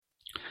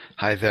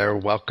Hi there,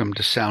 welcome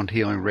to Sound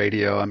Healing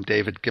Radio. I'm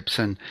David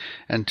Gibson,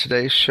 and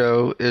today's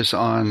show is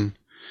on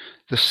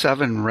the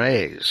seven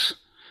rays,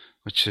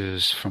 which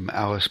is from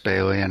Alice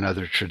Bailey and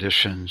other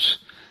traditions.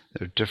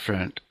 There are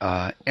different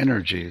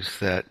energies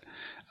that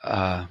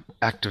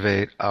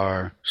activate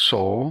our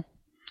soul,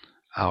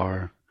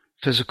 our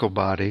physical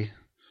body,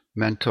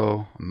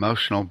 mental,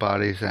 emotional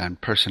bodies,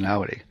 and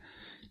personality.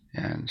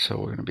 And so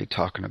we're going to be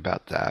talking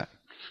about that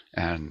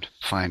and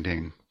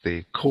finding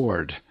the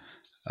chord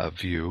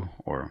of you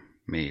or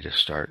me to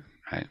start,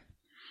 right?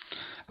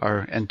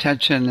 Our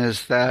intention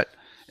is that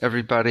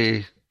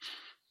everybody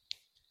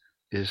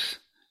is,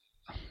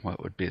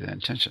 what would be the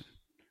intention?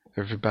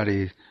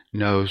 Everybody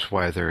knows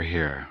why they're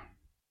here,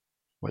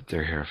 what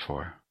they're here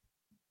for.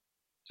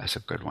 That's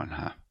a good one,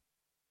 huh?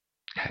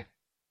 Okay.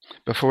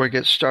 Before we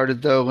get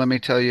started, though, let me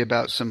tell you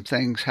about some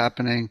things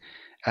happening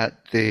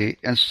at the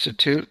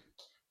Institute.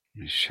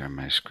 Let me share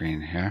my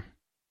screen here.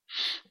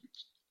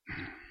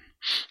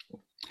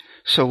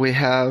 So we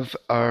have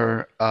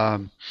our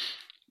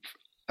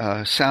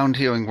sound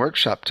healing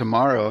workshop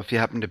tomorrow. If you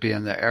happen to be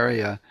in the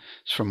area,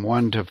 it's from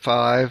 1 to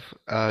 5.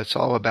 It's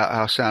all about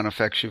how sound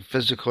affects you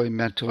physically,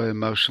 mentally,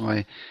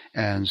 emotionally,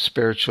 and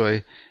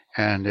spiritually.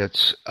 And we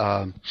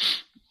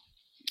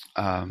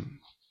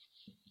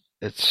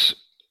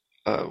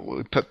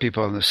put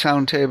people on the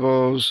sound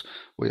tables.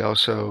 We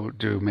also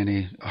do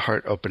many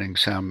heart-opening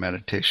sound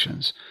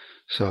meditations.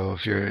 So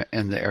if you're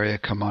in the area,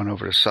 come on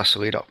over to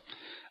Sausalito.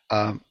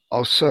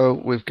 Also,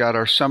 we've got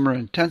our summer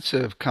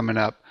intensive coming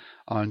up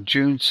on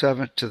June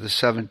 7th to the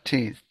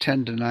 17th,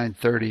 10 to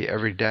 9:30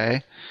 every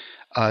day.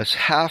 It's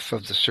half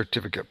of the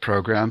certificate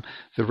program.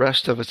 The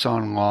rest of it's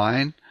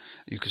online.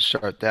 You can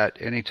start that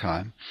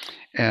anytime.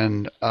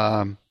 And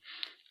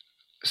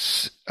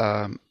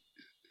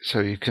so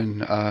you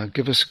can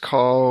give us a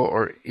call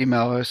or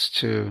email us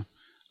to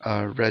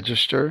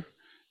register,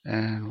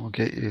 and we'll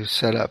get you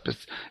set up.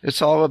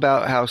 It's all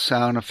about how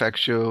sound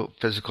affects you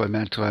physically,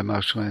 mentally,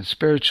 emotionally, and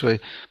spiritually,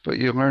 but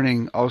you're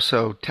learning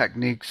also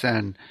techniques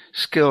and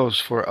skills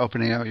for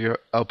opening up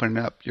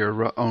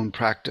your own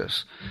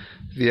practice.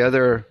 The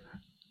other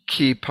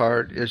key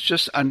part is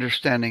just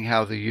understanding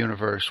how the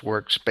universe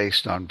works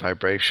based on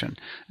vibration.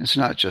 It's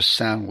not just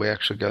sound. We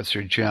actually go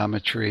through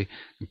geometry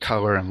and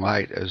color and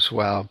light as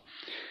well.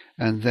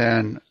 And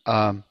then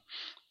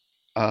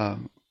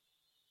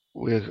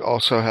we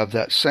also have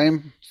that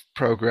same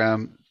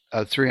program,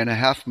 a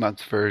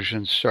 3.5-month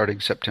version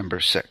starting September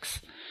 6th.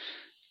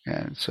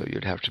 And so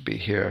you'd have to be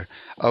here.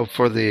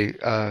 For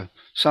the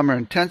summer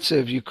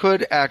intensive, you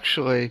could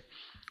actually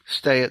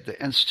stay at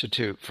the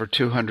Institute for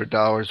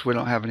 $200. We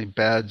don't have any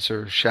beds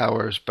or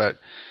showers, but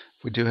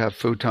we do have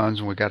futons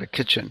and we got a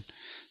kitchen.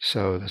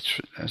 So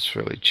that's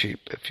really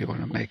cheap if you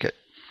want to make it.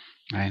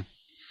 Right?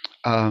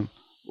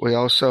 We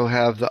also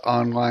have the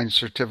online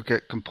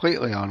certificate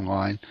completely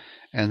online,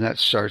 and that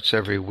starts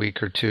every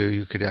week or two.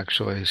 You could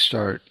actually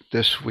start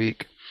this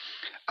week,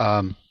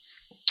 and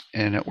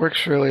it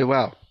works really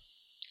well.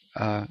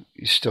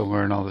 You still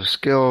learn all the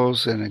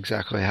skills and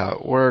exactly how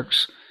it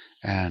works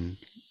and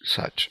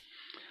such.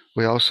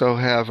 We also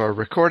have our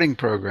recording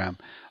program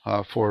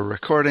for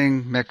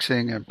recording,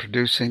 mixing, and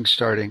producing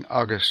starting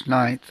August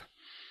 9th.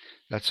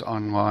 That's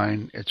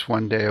online. It's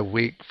 1 day a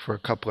week for a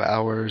couple of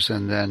hours,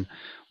 and then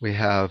we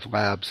have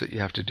labs that you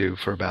have to do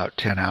for about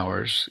 10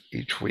 hours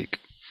each week.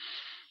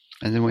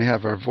 And then we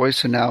have our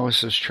voice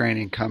analysis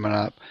training coming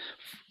up.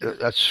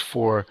 That's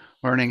for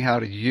learning how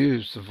to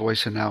use the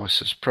voice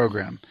analysis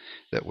program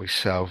that we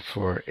sell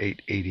for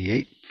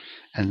 $888.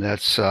 And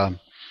that's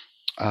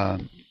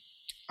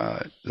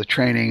the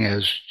training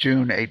is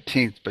June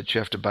 18th, but you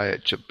have to buy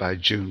it by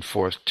June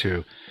 4th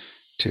to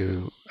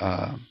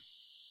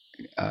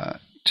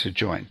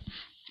join.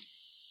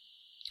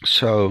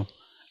 So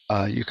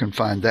you can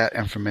find that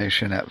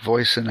information at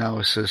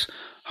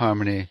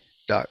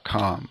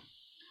voiceanalysisharmony.com.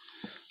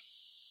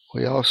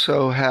 We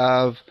also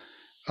have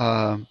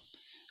a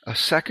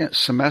second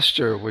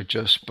semester we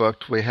just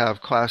booked. We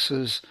have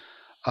classes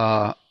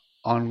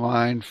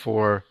online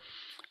for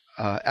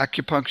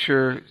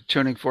acupuncture,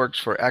 tuning forks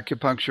for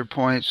acupuncture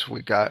points.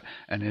 We got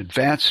an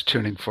advanced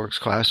tuning forks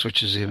class,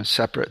 which is even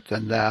separate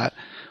than that.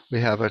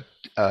 We have a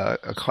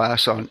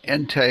class on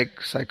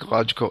intake,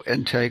 psychological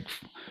intake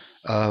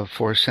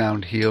for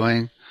sound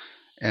healing,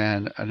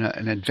 and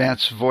an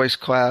advanced voice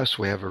class.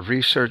 We have a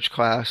research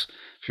class.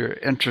 If you're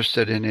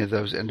interested in any of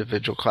those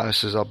individual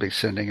classes, I'll be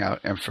sending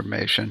out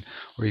information.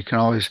 Or you can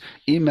always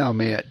email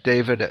me at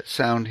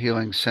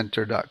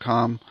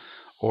david@soundhealingcenter.com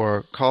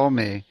or call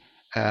me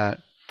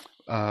at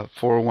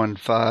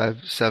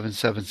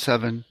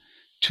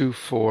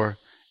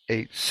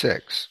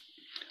 415-777-2486.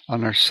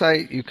 On our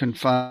site, you can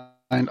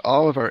find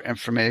all of our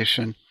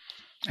information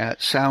at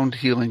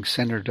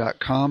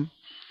soundhealingcenter.com.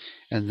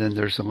 And then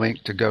there's a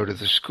link to go to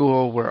the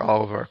school where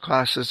all of our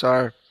classes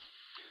are.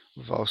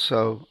 We've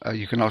also,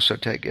 you can also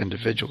take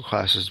individual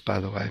classes,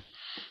 by the way.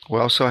 We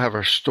also have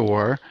our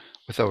store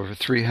with over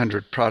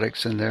 300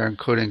 products in there,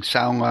 including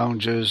sound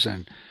lounges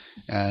and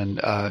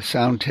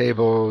sound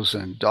tables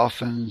and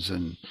dolphins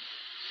and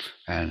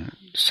and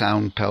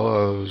sound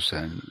pillows,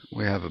 and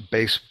we have a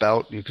bass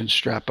belt you can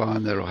strap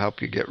on that'll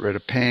help you get rid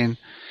of pain.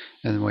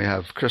 And then we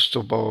have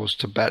crystal bowls,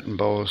 Tibetan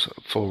bowls,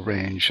 a full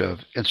range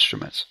of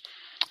instruments,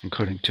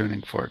 including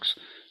tuning forks.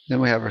 Then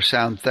we have our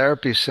sound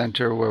therapy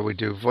center where we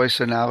do voice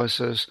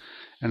analysis,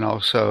 and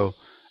also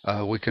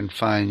we can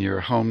find your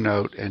home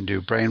note and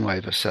do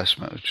brainwave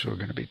assessment, which we're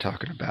going to be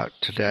talking about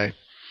today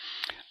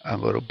a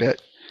little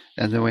bit.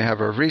 And then we have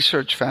our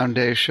research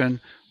foundation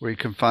where you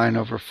can find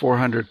over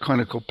 400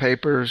 clinical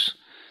papers.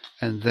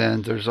 And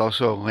then there's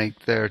also a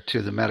link there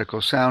to the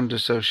Medical Sound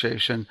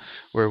Association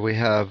where we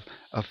have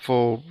a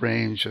full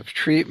range of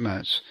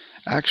treatments.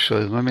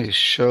 Actually, let me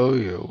show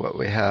you what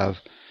we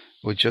have.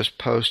 We just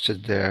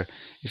posted there.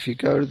 If you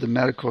go to the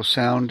Medical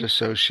Sound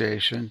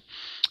Association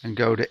and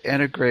go to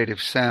Integrative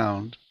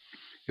Sound,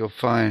 you'll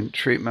find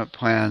treatment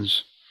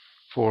plans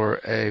for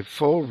a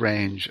full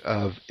range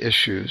of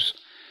issues,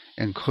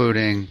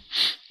 including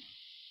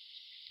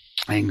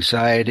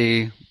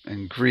anxiety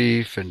and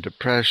grief and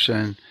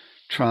depression,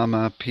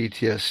 trauma,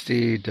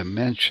 PTSD,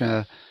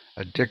 dementia,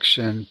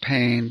 addiction,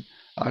 pain,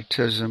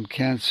 autism,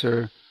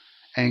 cancer,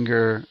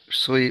 anger,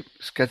 sleep,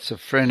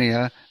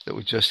 schizophrenia that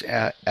we just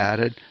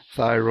added,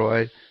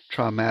 thyroid,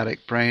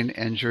 traumatic brain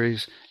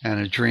injuries, and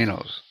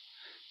adrenals.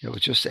 We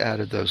just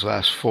added those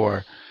last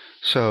 4.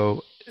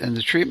 So, and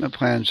the treatment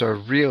plans are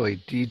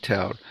really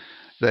detailed.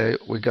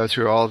 We go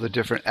through all the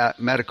different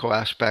medical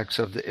aspects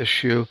of the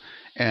issue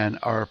and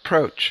our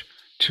approach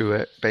to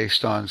it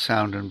based on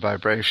sound and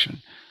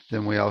vibration.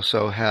 Then we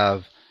also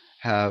have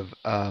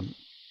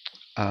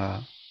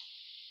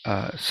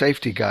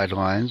safety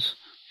guidelines,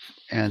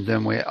 and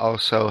then we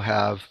also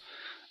have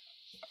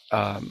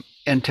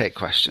intake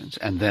questions,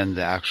 and then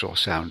the actual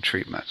sound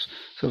treatments.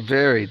 So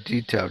very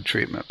detailed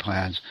treatment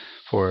plans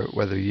for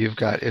whether you've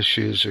got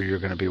issues or you're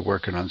going to be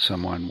working on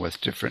someone with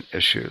different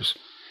issues.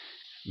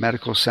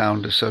 Medical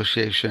Sound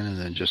Association, and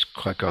then just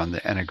click on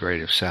the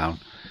Integrative Sound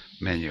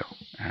menu.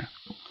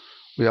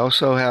 We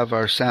also have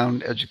our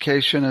Sound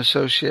Education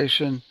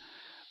Association,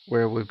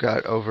 where we've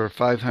got over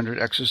 500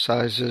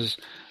 exercises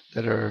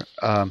that are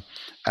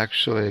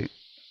actually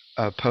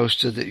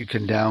posted that you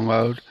can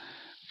download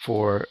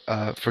for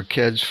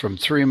kids from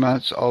 3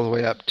 months all the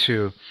way up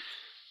to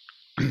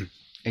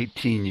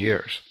 18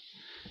 years.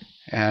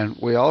 And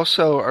we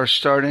also are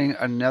starting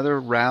another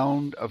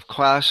round of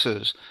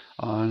classes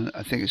on,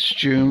 I think it's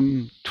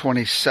June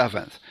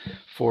 27th,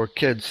 for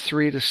kids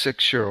 3 to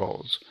 6 year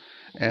olds.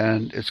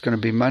 And it's going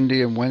to be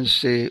Monday,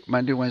 Wednesday,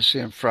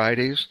 and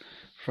Fridays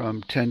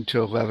from 10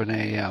 to 11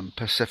 a.m.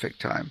 Pacific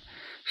time.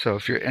 So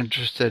if you're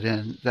interested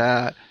in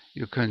that,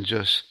 you can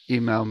just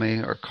email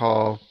me or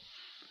call,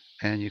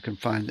 and you can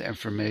find the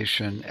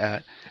information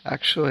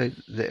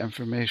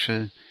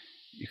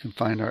you can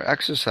find our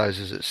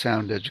exercises at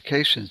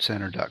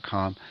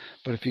soundeducationcenter.com.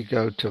 But if you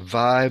go to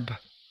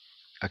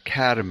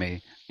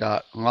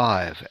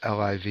vibeacademy.live,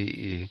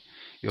 L-I-V-E,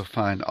 you'll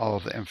find all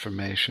of the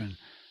information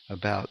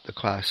about the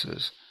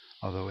classes,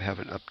 although we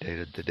haven't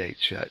updated the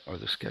dates yet or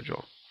the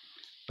schedule.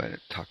 But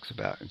it talks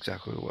about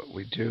exactly what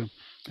we do.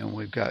 And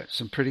we've got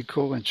some pretty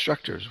cool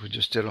instructors. We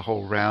just did a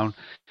whole round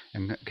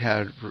and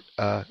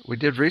we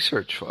did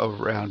research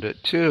around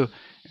it too,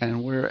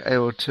 and we're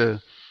able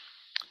to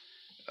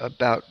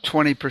about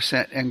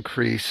 20%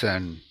 increase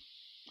in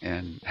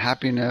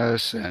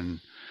happiness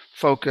and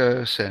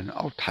focus and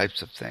all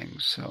types of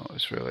things. So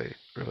it's really,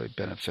 really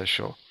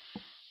beneficial.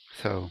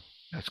 So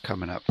that's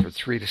coming up for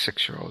 3 to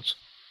 6 year olds.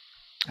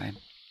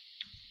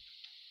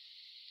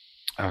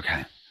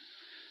 Okay.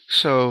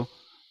 So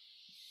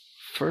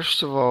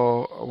first of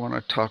all, I want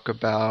to talk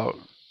about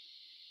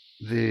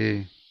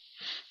the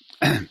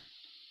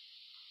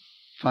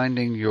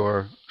finding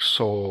your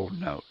soul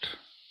note.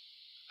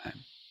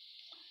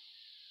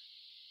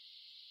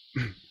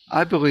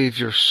 I believe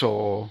your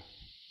soul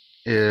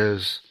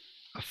is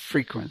a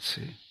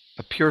frequency,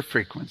 a pure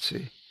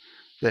frequency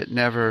that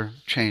never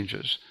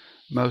changes.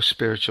 Most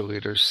spiritual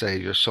leaders say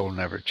your soul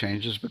never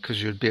changes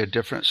because you'd be a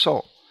different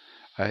soul,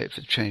 right, if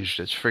it changed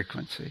its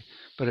frequency.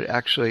 But it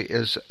actually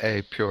is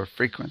a pure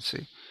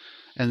frequency.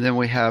 And then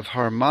we have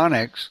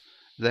harmonics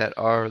that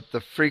are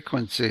the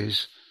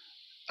frequencies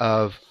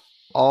of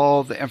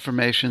all the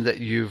information that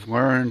you've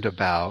learned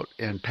about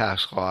in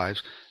past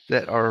lives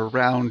that are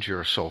around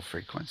your soul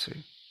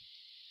frequency.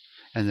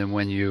 And then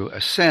when you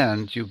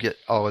ascend, you get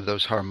all of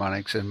those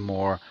harmonics in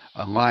more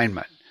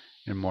alignment,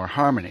 in more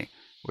harmony,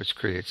 which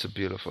creates a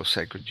beautiful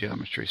sacred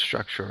geometry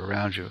structure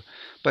around you.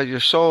 But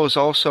your soul is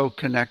also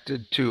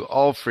connected to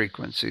all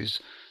frequencies,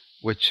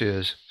 which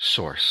is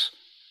source,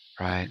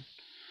 right?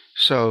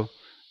 So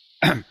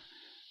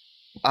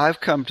I've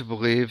come to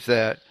believe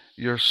that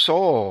your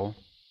soul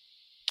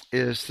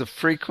is the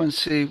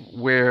frequency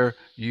where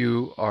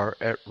you are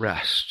at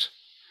rest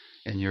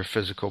in your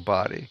physical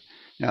body.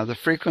 Now, the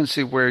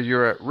frequency where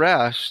you're at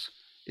rest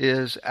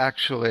is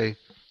actually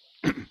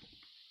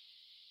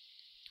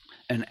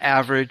an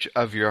average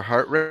of your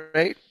heart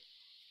rate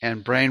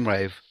and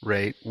brainwave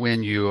rate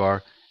when you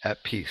are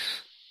at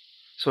peace.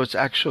 So it's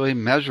actually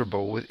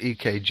measurable with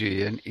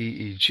EKG and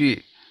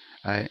EEG,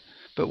 right?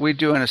 But we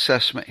do an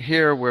assessment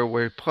here where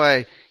we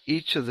play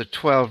each of the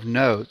 12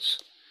 notes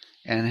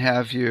and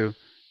have you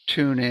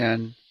tune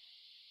in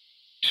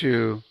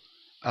to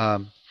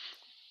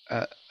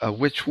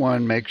which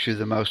one makes you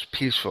the most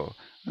peaceful.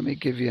 Let me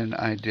give you an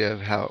idea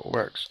of how it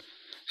works.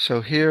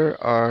 So here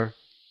are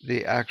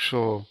the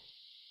actual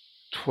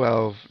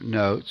 12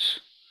 notes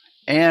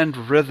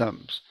and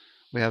rhythms.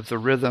 We have the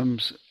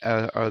rhythms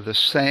are the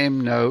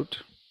same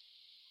note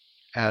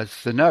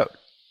as the note.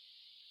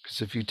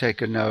 Because if you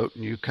take a note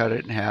and you cut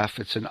it in half,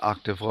 it's an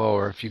octave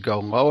lower. If you go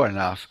low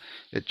enough,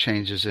 it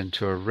changes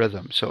into a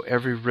rhythm. So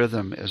every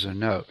rhythm is a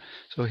note.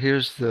 So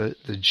here's the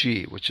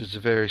G, which is a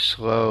very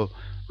slow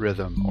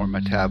rhythm or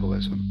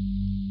metabolism.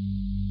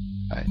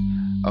 Right.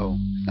 Oh,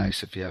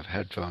 nice if you have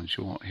headphones,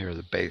 you won't hear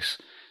the bass,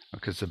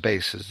 because the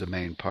bass is the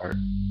main part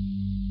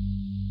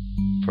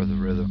for the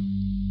rhythm.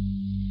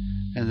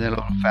 And then a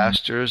little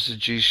faster is the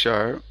G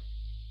sharp.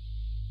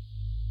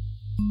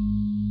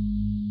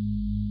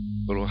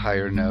 A little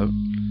higher note.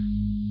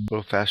 A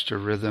little faster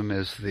rhythm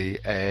is the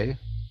A.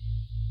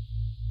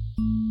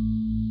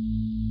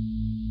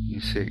 You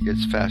see it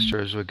gets faster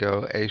as we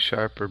go. A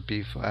sharp or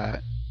B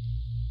flat.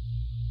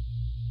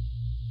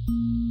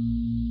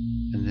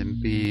 And then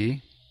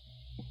B.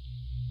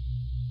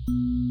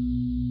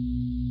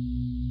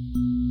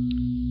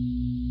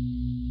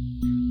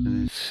 And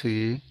then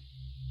C.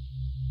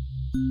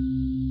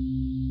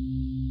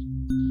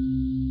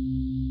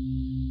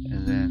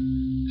 And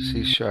then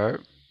C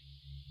sharp.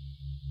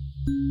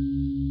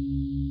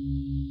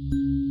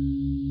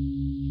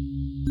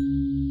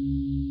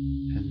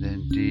 And then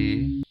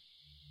D.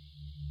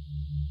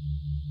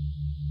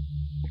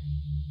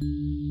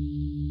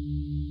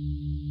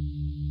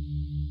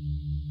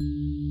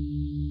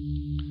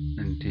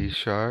 And D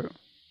sharp.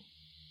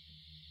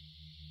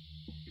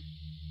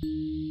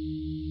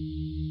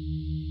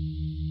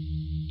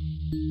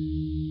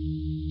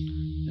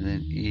 And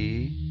then E.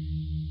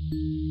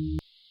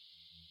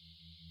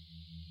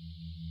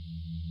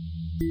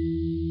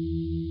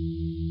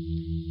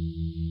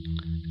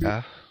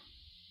 F.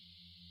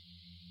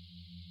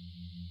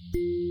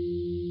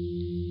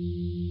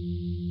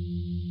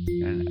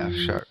 And F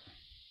sharp.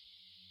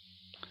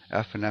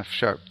 F and F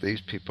sharp, these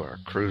people are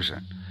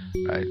cruising,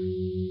 right?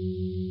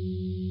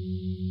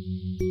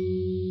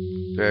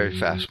 Very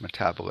fast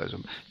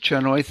metabolism.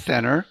 Generally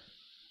thinner,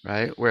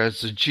 right?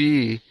 Whereas the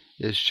G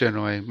is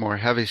generally more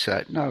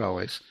heavyset, not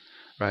always,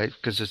 right?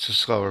 Because it's a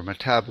slower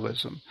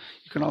metabolism.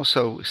 You can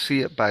also see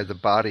it by the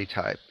body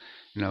type.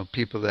 You know,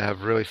 people that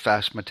have really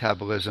fast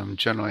metabolism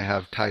generally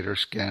have tighter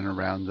skin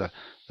around the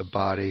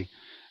body,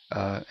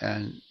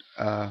 and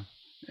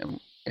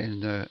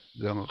the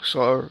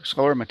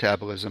slower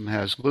metabolism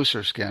has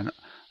looser skin.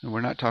 And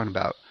we're not talking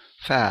about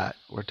fat,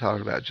 we're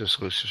talking about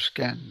just looser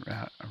skin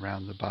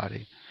around the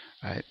body,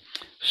 right?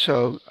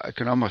 So I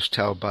can almost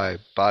tell by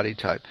body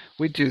type.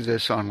 We do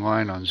this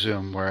online on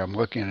Zoom where I'm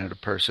looking at a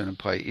person and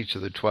play each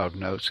of the 12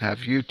 notes,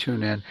 have you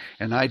tune in,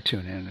 and I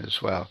tune in as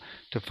well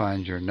to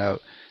find your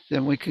note.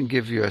 Then we can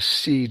give you a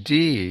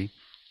CD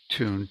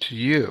tuned to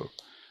you,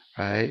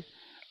 right?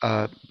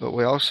 But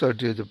we also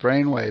do the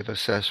brainwave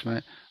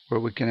assessment where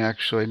we can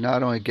actually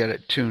not only get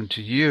it tuned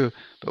to you,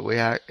 but we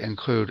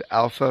include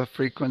alpha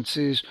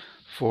frequencies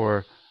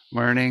for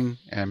learning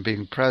and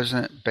being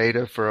present,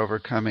 beta for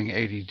overcoming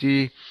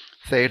ADD,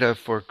 theta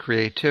for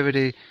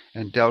creativity,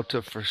 and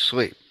delta for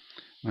sleep.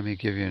 Let me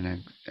give you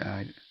an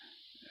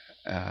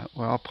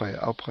well,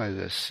 I'll play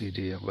this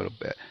CD a little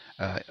bit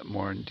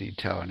more in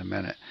detail in a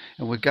minute.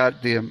 And we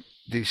got the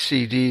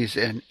CDs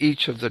in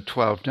each of the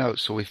 12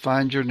 notes. So we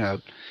find your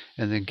note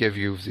and then give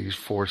you these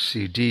 4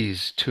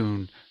 CDs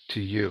tuned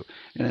to you.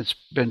 And it's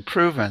been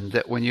proven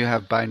that when you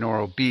have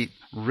binaural beat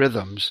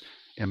rhythms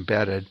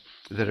embedded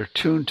that are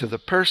tuned to the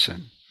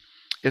person,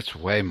 it's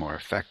way more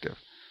effective,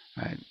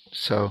 right?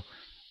 So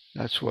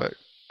that's what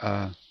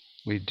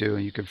we do,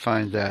 and you can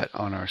find that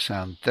on our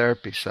sound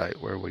therapy site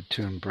where we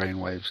tune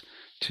brainwaves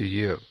to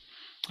you,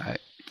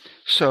 right?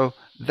 So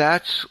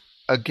that's,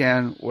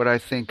 again, what I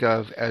think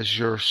of as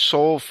your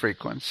soul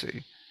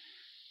frequency,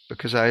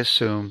 because I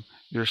assume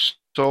your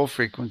soul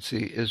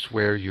frequency is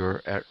where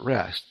you're at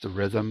rest, the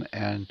rhythm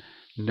and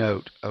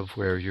note of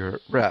where you're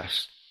at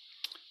rest.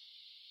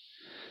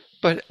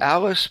 But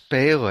Alice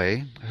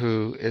Bailey,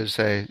 who is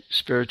a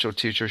spiritual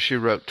teacher, she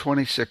wrote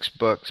 26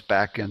 books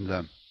back in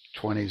the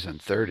 20s and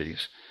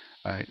 30s,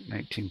 right,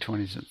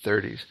 1920s and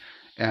 30s,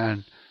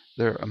 and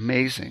they're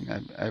amazing.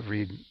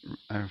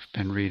 I've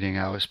been reading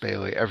Alice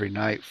Bailey every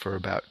night for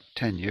about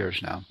 10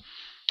 years now,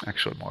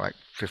 actually more like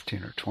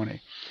 15 or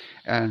 20.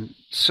 And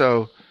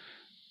so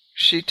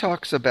she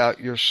talks about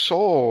your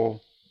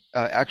soul.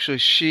 Actually,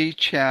 she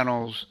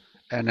channels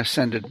an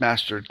ascended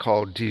master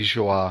called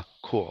DJ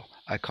Cool.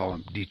 I call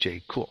him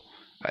DJ Cool,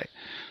 right?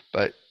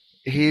 But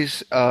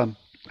he's,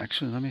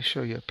 actually, let me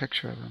show you a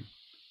picture of him.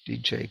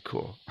 DJ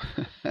Cool.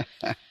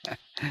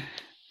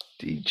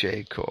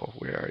 DJ Cool,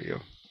 where are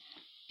you?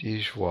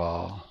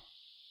 Dijwal.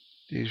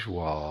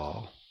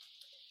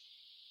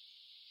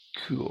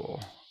 Cool.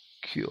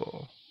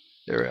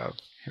 There we go.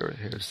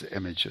 Here's the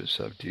images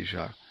of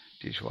DJ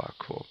Dijwa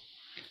Kul.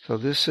 So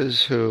this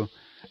is who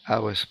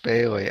Alice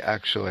Bailey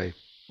actually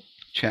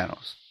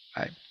channels,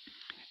 right?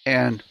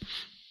 And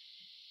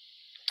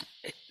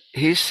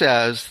he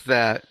says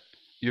that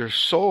your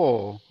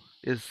soul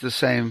is the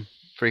same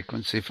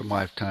frequency from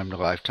lifetime to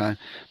lifetime,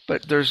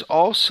 but there's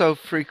also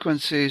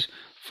frequencies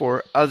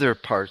for other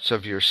parts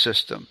of your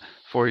system,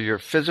 for your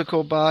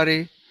physical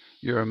body,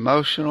 your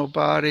emotional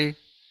body,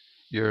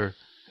 your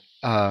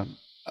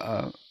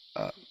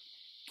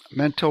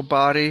mental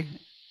body,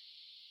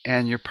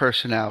 and your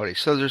personality.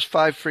 So there's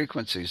 5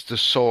 frequencies: the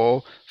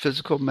soul,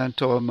 physical,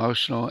 mental,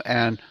 emotional,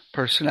 and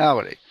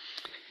personality.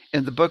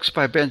 In the books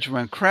by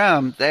Benjamin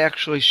Creme, they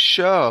actually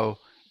show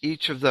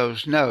each of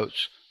those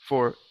notes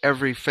for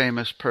every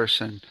famous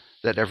person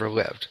that ever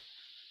lived.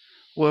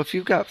 Well, if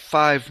you've got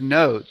 5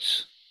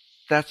 notes,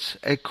 that's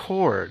a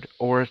chord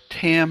or a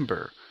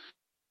timbre,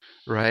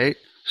 right?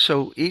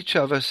 So each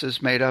of us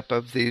is made up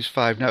of these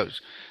 5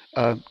 notes.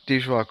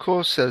 Dijwa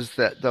Kul says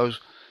that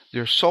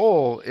your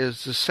soul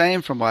is the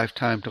same from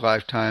lifetime to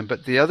lifetime,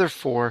 but the other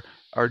 4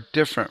 are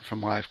different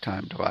from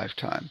lifetime to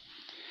lifetime.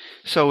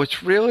 So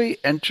it's really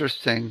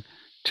interesting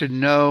to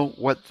know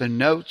what the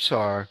notes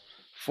are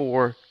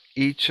for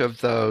each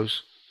of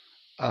those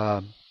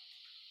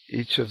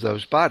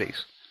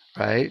bodies,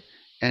 right?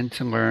 And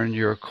to learn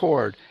your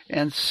chord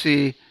and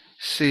see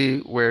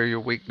where your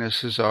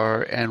weaknesses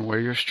are and where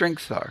your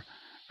strengths are,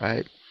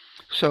 right?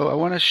 So I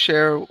want to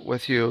share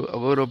with you a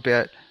little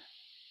bit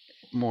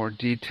more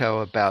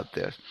detail about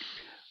this.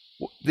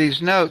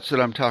 These notes that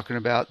I'm talking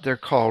about, they're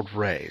called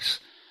rays,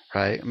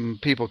 right?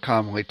 And people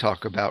commonly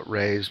talk about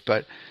rays,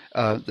 but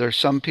there's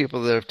some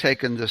people that have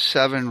taken the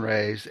 7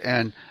 rays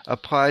and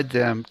applied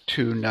them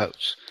to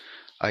notes.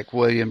 Like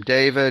William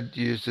David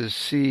uses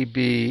C,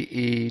 B,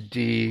 E,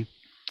 D,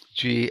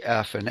 G,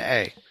 F, and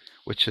A,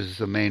 which is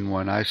the main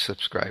one I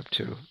subscribe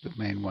to, the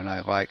main one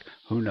I like.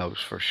 Who knows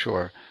for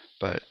sure,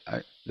 but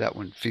that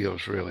one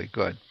feels really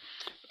good.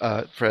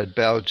 Fred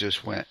Bell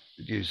just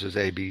uses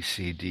A, B,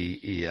 C, D,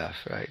 E,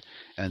 F, right?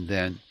 And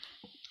then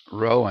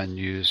Rowan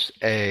used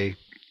A,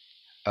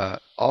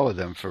 all of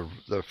them for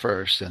the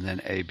first, and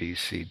then A, B,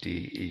 C, D,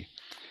 E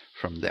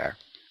from there,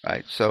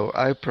 right? So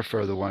I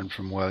prefer the one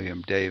from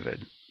William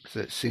David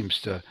because it seems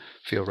to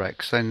feel right,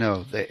 because I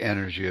know the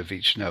energy of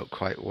each note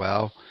quite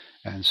well,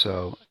 and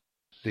so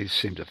these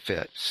seem to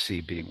fit,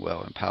 C being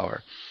will and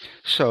power.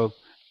 So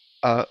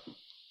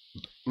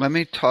let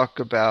me talk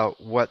about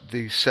what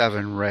these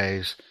 7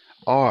 rays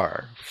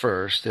are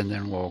first, and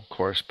then we'll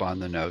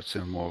correspond the notes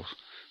and we'll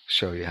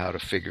show you how to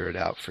figure it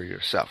out for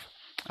yourself.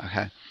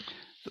 Okay.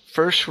 The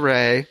first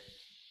ray,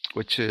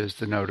 which is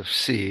the note of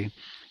C,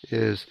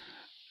 is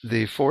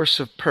the force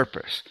of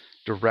purpose,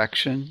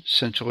 direction,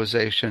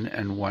 centralization,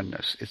 and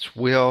oneness. It's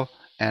will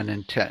and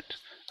intent,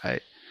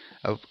 right?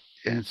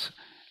 It's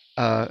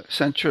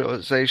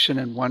centralization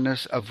and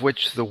oneness, of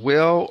which the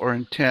will or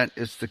intent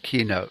is the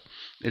keynote.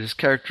 It is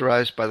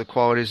characterized by the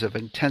qualities of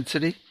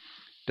intensity,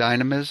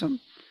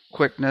 dynamism,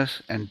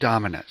 quickness, and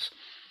dominance.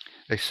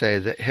 They say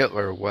that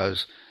Hitler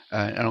was,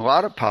 and a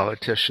lot of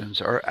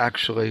politicians are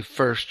actually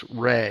first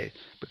ray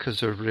because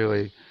they're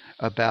really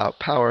about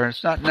power. And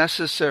it's not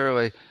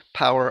necessarily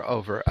power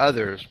over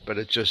others, but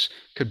it just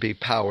could be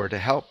power to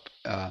help,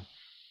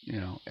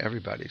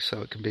 everybody.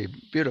 So it can be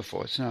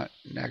beautiful. It's not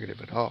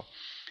negative at all.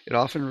 It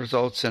often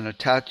results in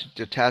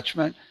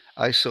detachment,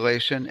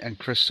 isolation, and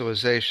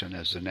crystallization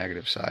as the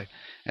negative side.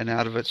 And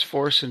out of its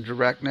force and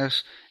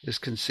directness is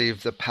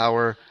conceived the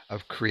power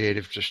of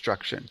creative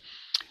destruction.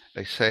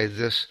 They say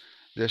this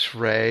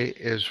ray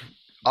is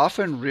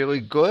often really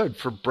good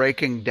for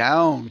breaking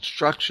down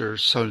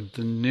structures so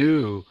the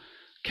new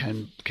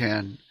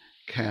can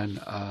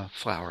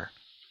flower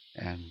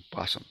and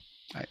blossom.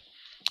 Right.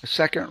 The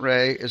second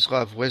ray is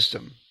love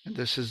wisdom, and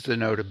this is the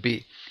note of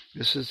B.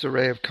 This is the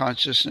ray of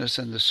consciousness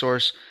and the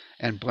source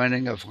and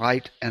blending of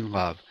light and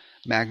love,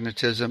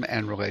 magnetism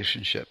and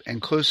relationship,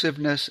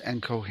 inclusiveness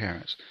and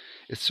coherence.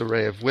 It's the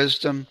ray of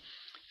wisdom,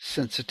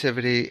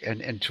 sensitivity,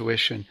 and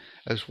intuition,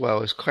 as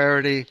well as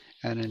clarity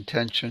and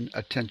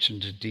attention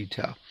to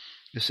detail.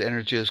 This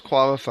energy is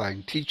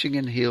qualifying, teaching,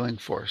 and healing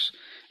force.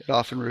 It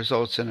often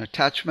results in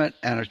attachment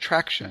and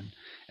attraction,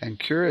 and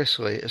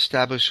curiously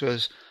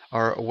establishes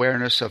our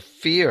awareness of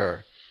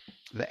fear,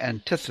 the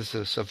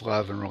antithesis of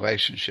love and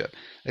relationship.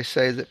 They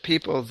say that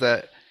people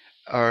that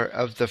are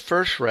of the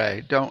first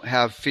ray don't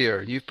have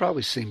fear. You've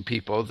probably seen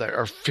people that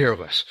are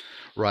fearless,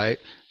 right?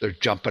 They're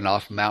jumping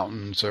off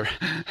mountains or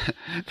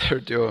they're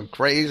doing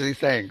crazy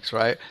things,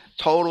 right?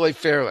 Totally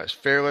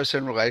fearless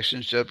in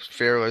relationships,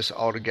 fearless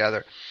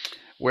altogether.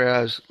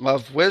 Whereas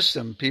love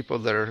wisdom, people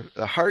that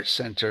are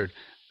heart-centered,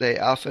 they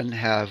often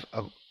have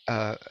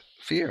a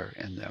fear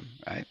in them,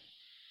 right?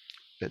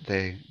 That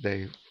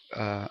they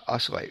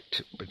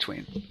oscillate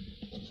between.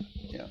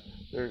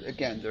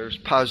 There's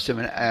positive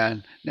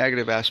and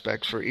negative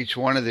aspects for each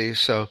one of these.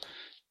 So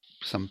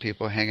some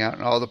people hang out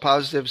in all the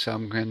positives,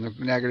 some in the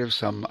negative,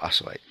 some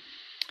oscillate.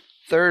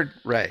 Third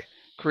ray,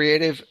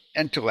 creative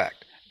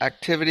intellect.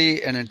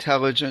 Activity and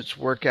intelligence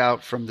work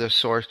out from this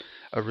source,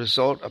 a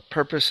result of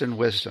purpose and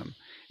wisdom.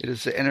 It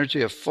is the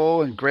energy of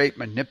full and great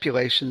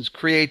manipulations,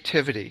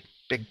 creativity,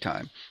 big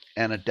time,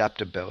 and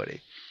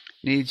adaptability.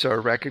 Needs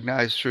are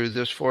recognized through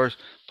this force,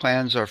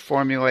 plans are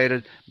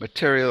formulated,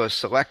 material is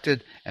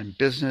selected, and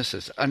business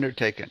is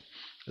undertaken.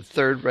 The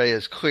third ray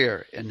is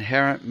clear,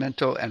 inherent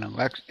mental and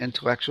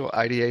intellectual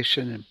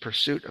ideation in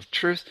pursuit of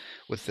truth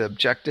with the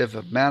objective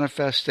of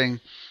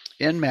manifesting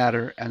in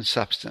matter and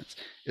substance.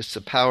 It's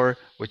the power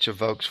which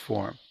evokes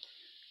form.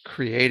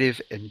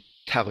 Creative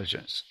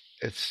intelligence.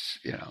 It's,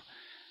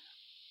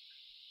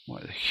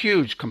 a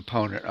huge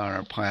component on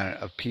our planet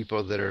of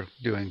people that are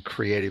doing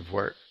creative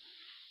work.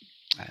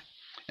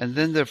 And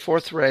then the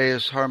fourth ray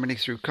is harmony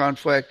through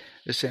conflict.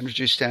 This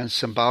energy stands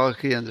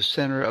symbolically in the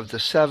center of the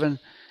seven,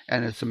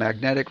 and it's a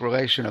magnetic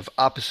relation of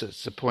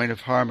opposites, the point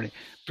of harmony,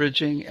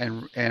 bridging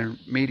and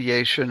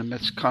mediation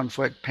amidst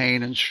conflict,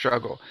 pain, and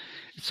struggle.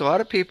 It's a lot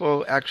of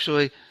people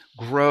actually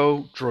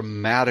grow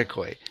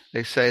dramatically.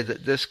 They say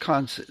that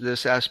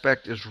this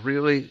aspect is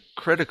really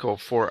critical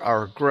for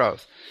our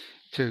growth,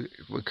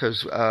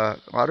 because a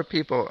lot of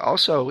people,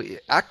 also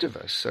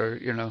activists, are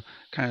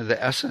kind of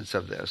the essence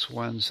of this,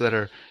 ones that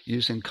are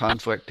using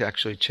conflict to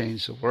actually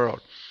change the world,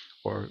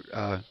 or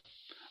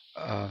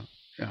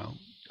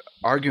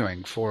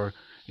arguing for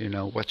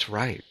what's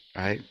right.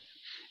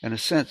 In a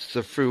sense,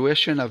 the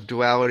fruition of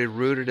duality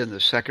rooted in the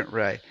second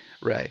ray.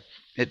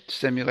 It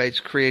stimulates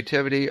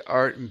creativity,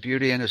 art, and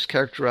beauty, and is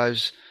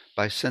characterized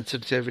by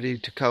sensitivity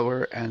to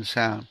color and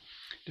sound.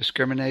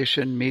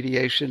 Discrimination,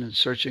 mediation, and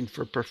searching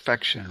for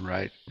perfection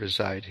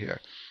reside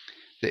here.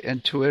 The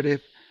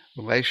intuitive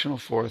relational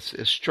force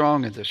is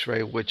strong in this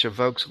ray, which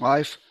evokes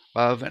life,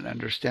 love, and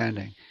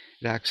understanding.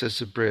 It acts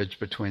as a bridge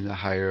between the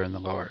higher and the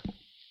lower.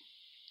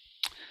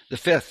 The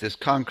fifth is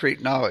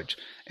concrete knowledge,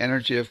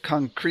 energy of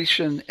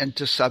concretion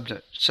into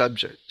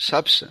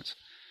substance,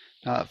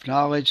 of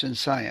knowledge and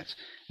science,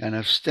 and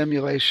of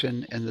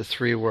stimulation in the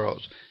three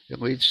worlds. It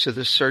leads to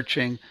the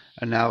searching,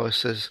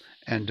 analysis,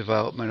 and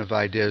development of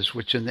ideas,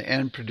 which in the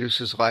end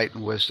produces light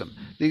and wisdom.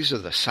 These are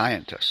the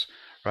scientists,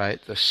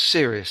 the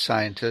serious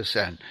scientists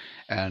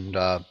and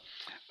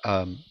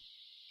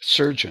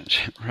surgeons,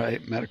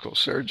 medical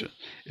surgeons.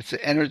 It's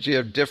the energy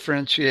of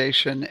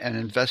differentiation and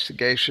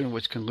investigation,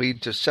 which can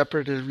lead to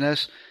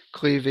separativeness,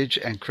 cleavage,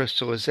 and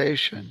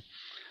crystallization.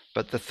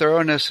 But the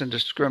thoroughness and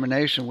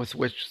discrimination with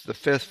which the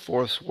fifth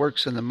force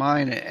works in the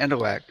mind and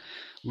intellect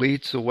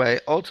leads the way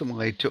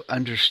ultimately to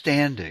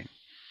understanding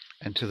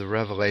and to the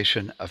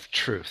revelation of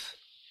truth.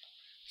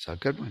 So a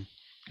good one.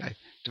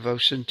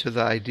 Devotion to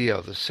the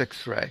ideal, the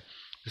sixth ray.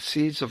 The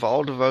seeds of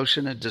all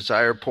devotion and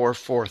desire pour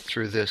forth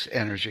through this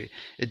energy.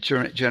 It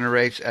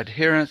generates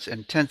adherence,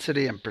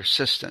 intensity, and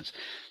persistence.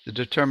 The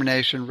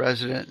determination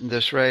resident in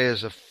this ray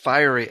is a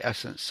fiery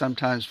essence,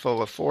 sometimes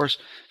full of force,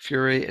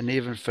 fury, and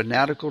even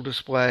fanatical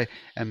display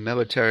and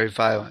military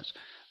violence.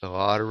 A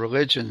lot of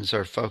religions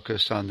are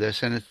focused on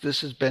this, and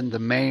this has been the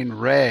main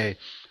ray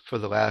for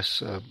the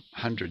last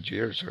 100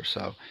 years or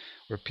so,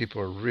 where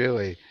people are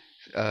really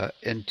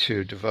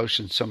into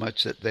devotion so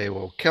much that they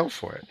will kill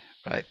for it,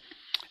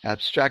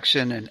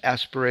 Abstraction and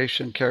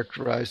aspiration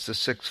characterize the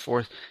sixth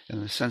force in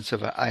the sense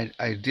of an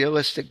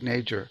idealistic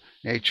nature,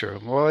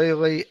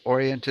 loyally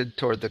oriented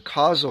toward the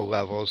causal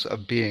levels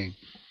of being.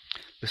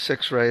 The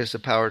sixth ray is the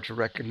power to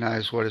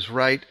recognize what is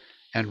right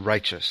and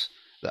righteous,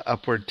 the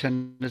upward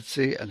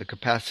tendency and the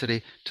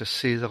capacity to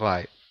see the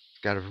light.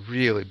 It's got a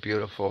really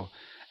beautiful,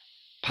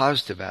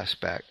 positive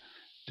aspect,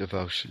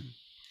 devotion.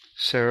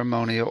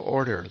 Ceremonial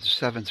order, the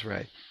seventh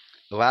ray.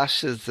 The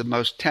last is the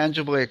most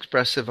tangibly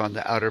expressive on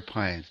the outer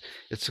planes.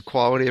 It's the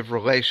quality of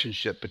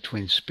relationship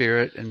between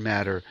spirit and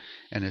matter,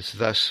 and is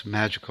thus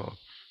magical.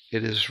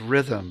 It is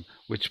rhythm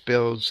which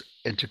builds,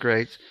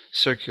 integrates,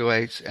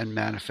 circulates, and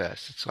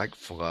manifests. It's like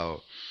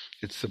flow.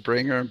 It's the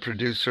bringer and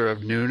producer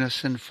of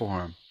newness and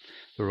form.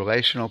 The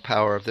relational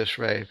power of this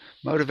ray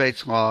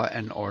motivates law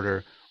and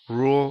order,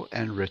 rule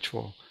and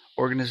ritual,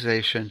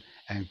 organization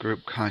and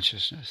group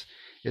consciousness.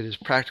 It is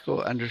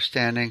practical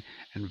understanding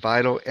and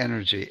vital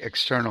energy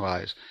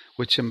externalized,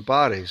 which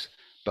embodies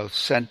both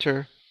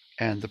center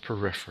and the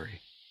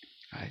periphery.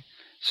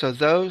 So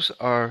those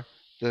are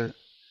the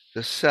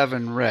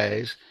seven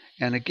rays.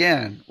 And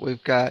again,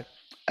 we've got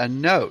a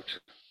note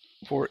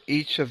for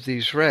each of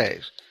these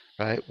rays.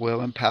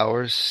 Will and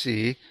power is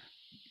C.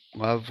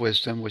 Love,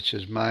 wisdom, which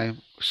is my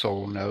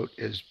soul note,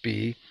 is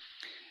B.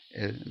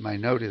 My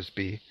note is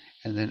B.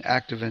 And then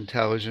active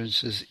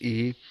intelligence is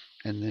E.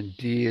 And then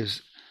D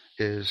is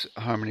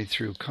harmony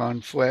through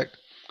conflict,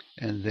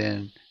 and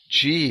then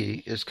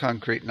G is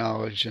concrete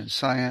knowledge and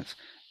science,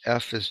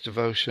 F is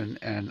devotion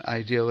and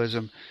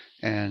idealism,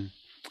 and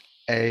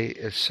A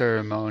is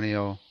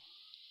ceremonial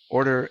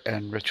order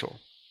and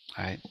ritual.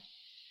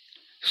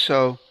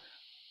 So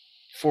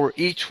for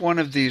each one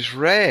of these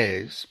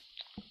rays,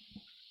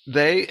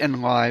 they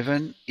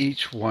enliven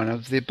each one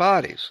of the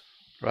bodies,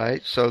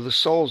 So the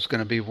soul is going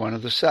to be one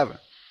of the seven.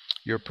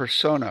 Your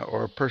persona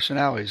or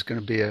personality is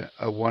going to be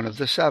a one of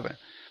the seven.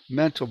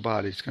 Mental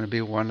body is going to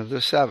be one of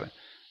the seven.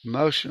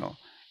 Emotional,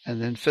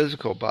 and then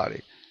physical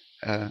body.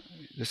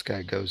 this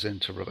guy goes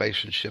into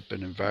relationship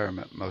and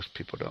environment. Most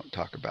people don't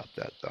talk about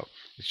that, though.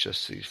 It's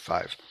just these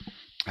 5.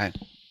 Right?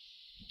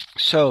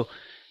 So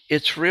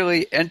it's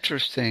really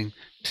interesting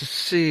to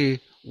see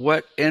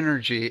what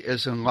energy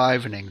is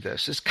enlivening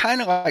this. It's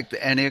kind of like the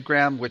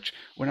Enneagram, which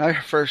when I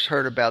first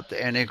heard about the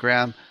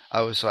Enneagram,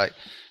 I was like,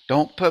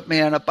 don't put me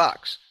in a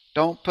box.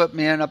 Don't put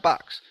me in a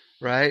box,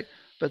 right?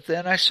 But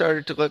then I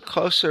started to look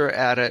closer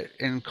at it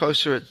and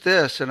closer at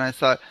this, and I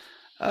thought,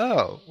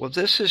 oh, well,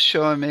 this is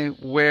showing me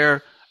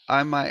where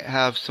I might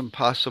have some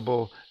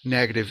possible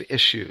negative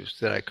issues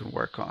that I can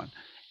work on.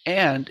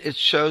 And it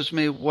shows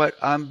me what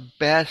I'm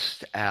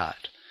best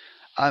at.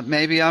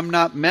 Maybe I'm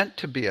not meant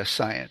to be a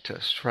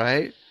scientist,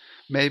 right?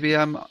 Maybe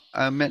I'm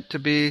meant to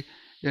be,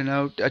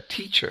 a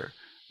teacher,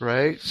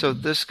 right? So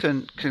this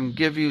can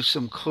give you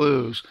some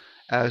clues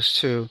as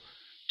to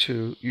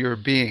your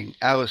being.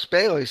 Alice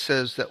Bailey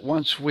says that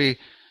once we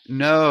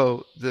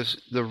know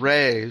the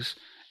rays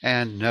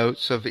and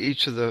notes of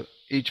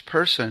each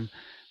person,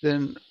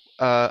 then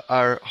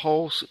our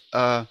whole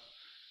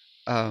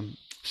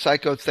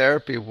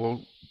psychotherapy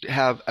will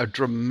have a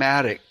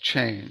dramatic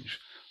change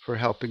for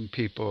helping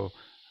people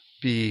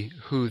be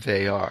who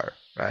they are,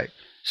 right?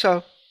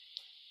 So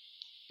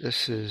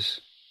this is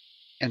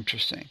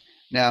interesting.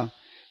 Now,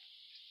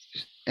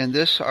 in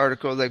this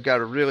article, they've got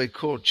a really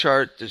cool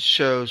chart that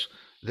shows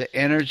the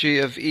energy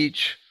of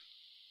each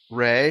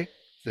ray,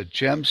 the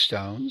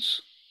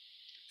gemstones,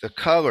 the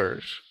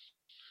colors,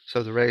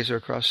 so the rays are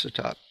across the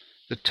top,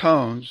 the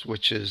tones,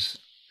 which is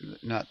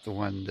not the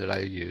one that I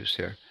use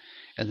here,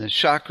 and then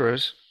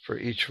chakras for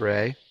each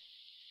ray,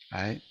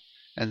 right?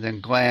 And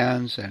then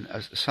glands and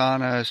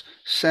asanas,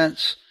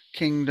 sense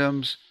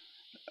kingdoms,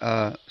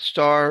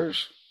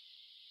 stars,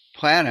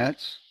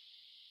 planets,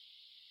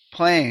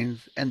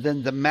 planes, and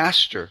then the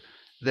master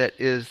that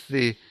is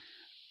the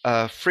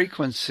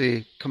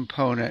frequency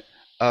component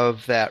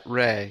of that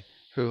ray,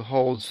 who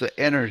holds the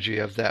energy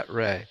of that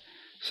ray.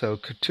 So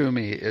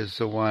Kuthumi is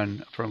the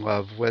one for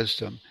love,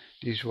 wisdom.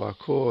 Dijwa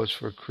Kul is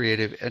for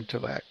creative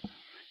intellect.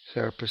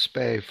 Serapis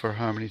Bey for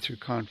harmony through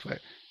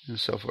conflict, and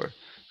so forth.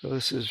 So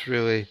this is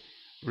really,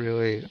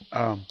 really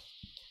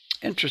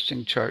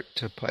interesting chart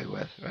to play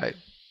with, right?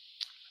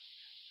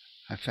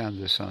 I found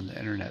this on the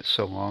internet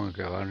so long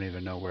ago, I don't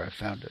even know where I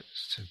found it,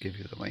 to give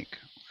you the link,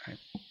 right?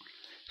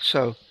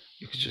 So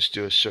you could just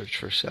do a search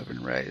for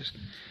 7 rays.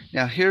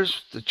 Now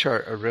here's the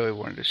chart I really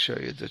wanted to show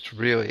you that's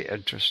really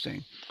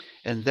interesting,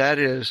 and that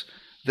is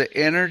the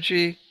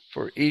energy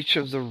for each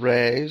of the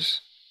rays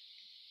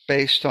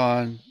based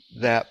on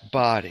that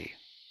body,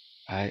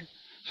 right?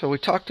 So we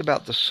talked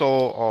about the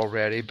soul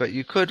already, but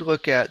you could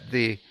look at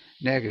the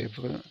negative.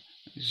 Let me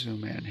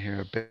zoom in here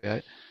a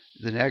bit.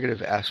 The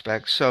negative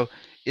aspects. So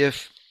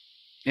if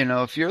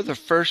you're the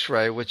first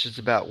ray, which is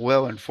about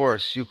will and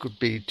force, you could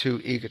be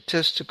too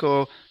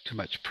egotistical, too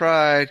much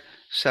pride,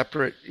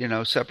 separate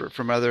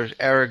from others,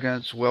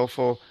 arrogance,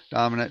 willful,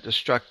 dominant,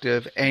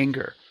 destructive,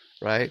 anger,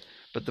 right?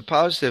 But the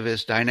positive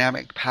is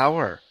dynamic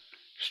power,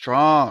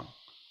 strong,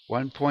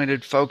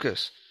 one-pointed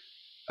focus,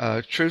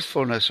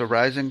 truthfulness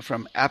arising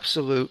from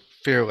absolute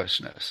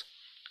fearlessness,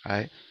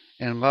 right?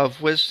 And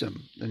love,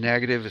 wisdom. The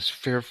negative is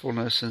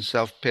fearfulness and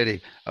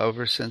self-pity,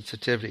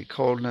 oversensitivity,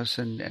 coldness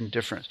and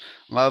indifference.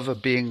 Love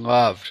of being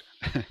loved,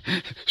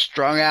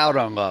 strung out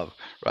on love,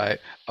 right?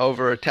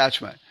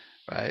 Over-attachment,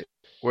 right?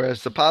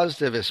 Whereas the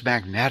positive is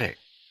magnetic,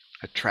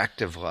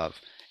 attractive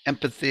love,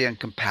 empathy and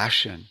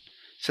compassion,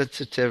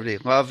 sensitivity,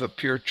 love of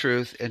pure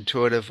truth,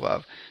 intuitive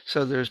love.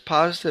 So there's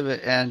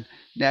positive and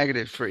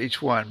negative for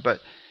each one.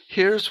 But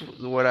here's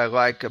what I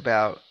like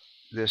about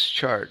this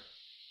chart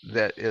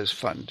that is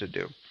fun to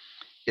do,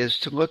 is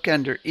to look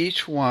under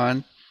each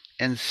one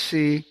and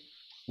see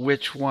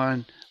which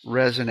one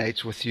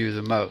resonates with you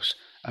the most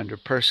under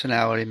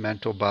personality,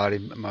 mental, body,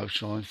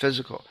 emotional, and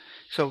physical.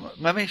 So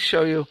let me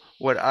show you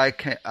what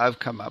I've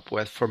come up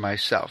with for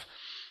myself,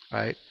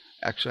 right?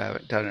 Actually, I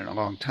haven't done it in a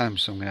long time,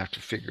 so I'm going to have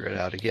to figure it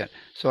out again.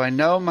 So I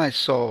know my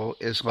soul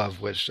is love,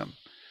 wisdom.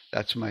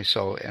 That's my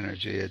soul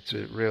energy. It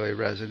really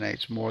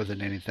resonates more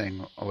than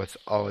anything with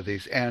all of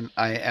these. And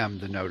I am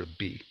the note of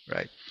B,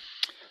 right?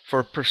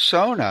 For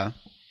persona,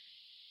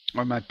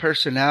 or my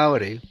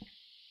personality,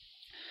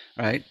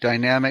 right?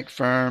 Dynamic,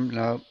 firm.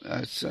 No,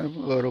 it's a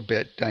little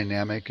bit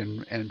dynamic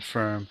and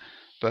firm,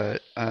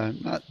 but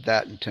not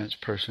that intense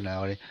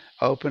personality.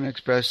 Open,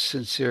 expressed,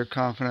 sincere,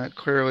 confident,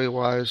 clearly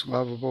wise,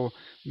 lovable,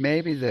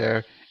 maybe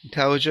there.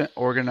 Intelligent,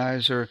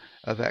 organizer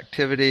of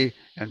activity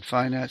and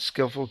finance,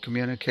 skillful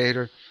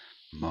communicator.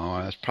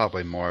 Oh, that's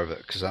probably more of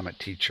it because I'm a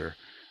teacher,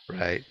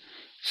 right?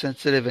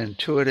 Sensitive,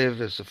 intuitive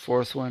is the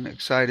 4th one.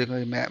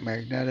 Excitingly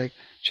magnetic,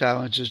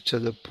 challenges to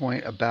the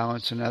point of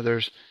balance in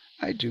others.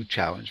 I do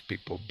challenge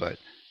people, but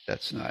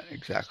that's not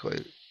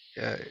exactly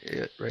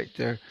it right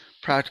there.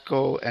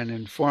 Practical and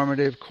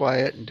informative,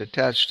 quiet and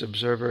detached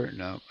observer.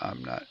 No,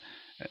 I'm not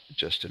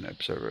just an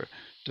observer.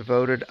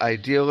 Devoted,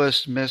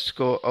 idealist,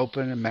 mystical,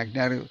 open and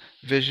magnetic,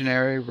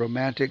 visionary,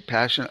 romantic,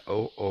 passionate.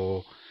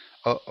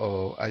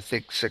 I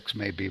think 6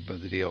 may be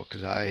the deal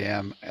because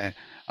I'm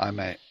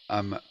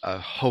I'm a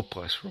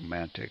hopeless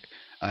romantic.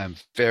 I'm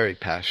very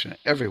passionate.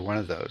 Every one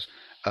of those.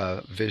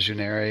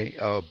 Visionary.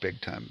 Oh, big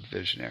time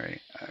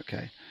visionary.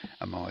 Okay.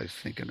 I'm always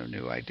thinking of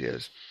new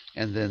ideas.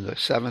 And then the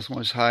seventh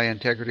one is high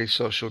integrity,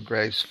 social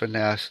grace,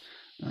 finesse.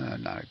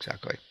 Not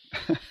exactly.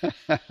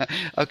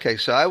 Okay,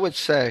 so I would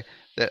say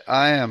that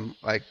I am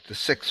like the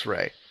sixth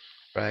ray,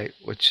 right?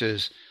 Which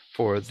is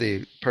for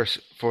the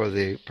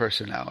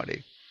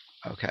personality.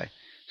 Okay,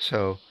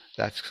 so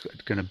that's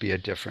going to be a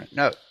different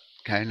note.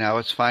 Okay, now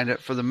let's find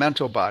it for the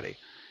mental body.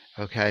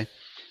 Okay,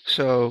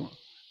 so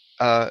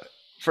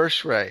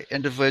first ray,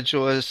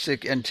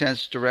 individualistic,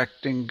 intense,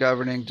 directing,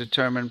 governing,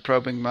 determined,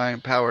 probing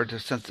mind, power to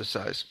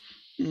synthesize.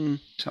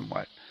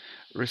 Somewhat.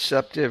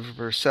 Receptive,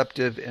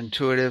 perceptive,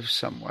 intuitive,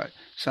 somewhat.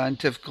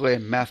 Scientifically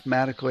and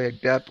mathematically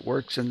adept,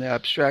 works in the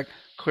abstract,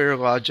 clear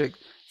logic,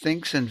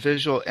 thinks in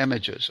visual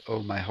images. Oh,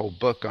 my whole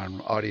book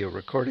on audio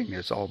recording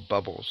is all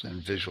bubbles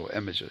and visual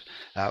images.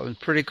 That was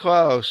pretty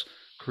close.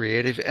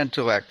 Creative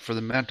intellect for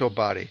the mental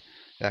body.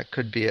 That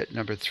could be at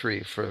number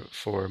 3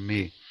 for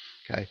me.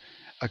 Okay.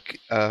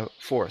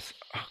 Fourth,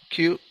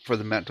 acute for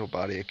the mental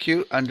body.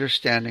 Acute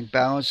understanding,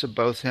 balance of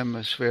both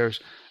hemispheres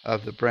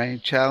of the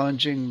brain,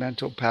 challenging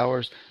mental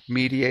powers,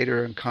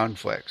 mediator in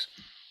conflicts.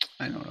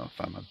 I don't know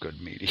if I'm a good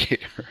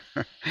mediator.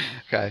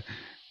 Okay.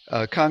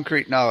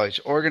 Concrete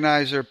knowledge,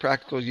 organizer,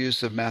 practical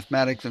use of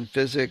mathematics and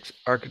physics,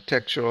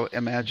 architectural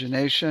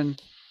imagination,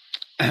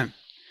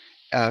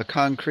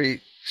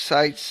 concrete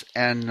sights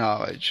and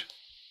knowledge.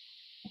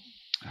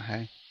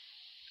 Okay.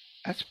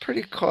 That's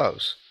pretty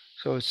close.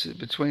 So it's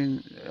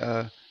between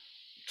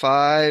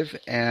 5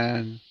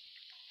 and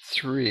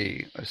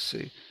 3. Let's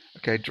see.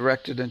 Okay,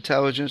 directed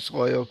intelligence,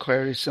 loyal,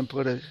 clarity,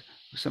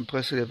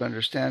 simplicity of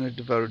understanding,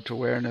 devoted to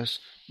awareness.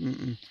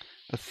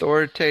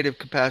 Authoritative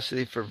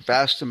capacity for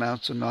vast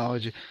amounts of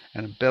knowledge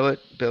and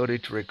ability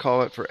to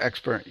recall it for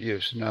expert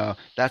use. No,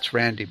 that's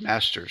Randy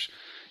Masters.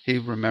 He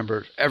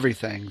remembers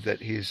everything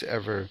that he's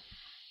ever,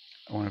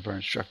 one of our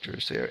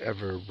instructors,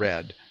 ever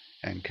read,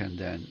 and can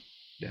then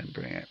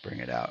bring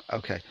it out.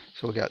 Okay,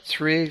 so we got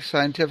 3,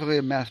 scientifically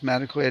and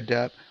mathematically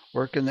adept,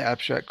 work in the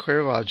abstract,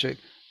 clear logic,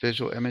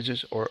 visual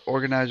images, or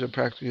organizer,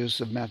 practical use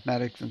of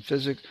mathematics and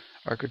physics,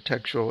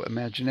 architectural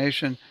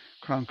imagination,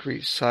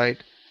 concrete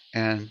sight,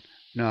 and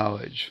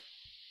knowledge.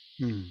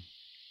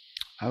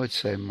 I would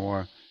say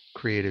more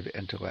creative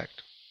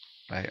intellect,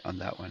 right, on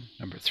that one,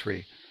 number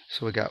 3.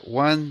 So we got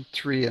 1,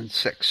 3, and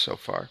 6 so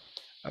far.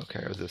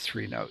 Okay, are the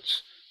 3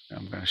 notes. And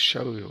I'm going to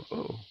show you.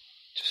 Oh,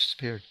 just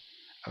disappeared.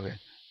 Okay,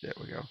 there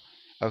we go.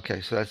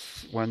 Okay, so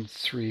that's 1,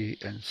 3,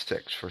 and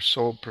 6 for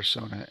soul,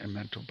 persona, and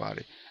mental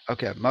body.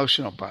 Okay,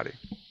 emotional body.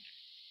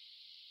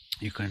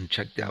 You can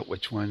check out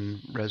which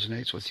one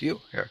resonates with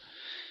you here.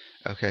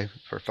 Okay,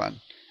 for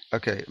fun.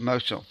 Okay,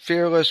 emotional.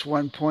 Fearless,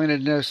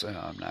 one-pointedness.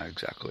 I'm not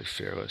exactly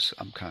fearless.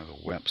 I'm kind of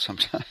a wimp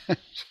sometimes.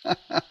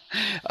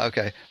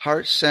 Okay,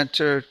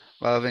 heart-centered,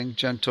 loving,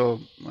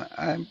 gentle.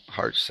 I'm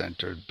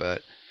heart-centered,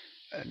 but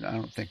I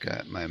don't think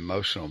my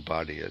emotional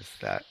body is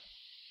that,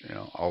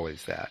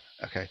 always that.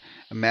 Okay,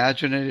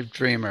 imaginative,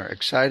 dreamer,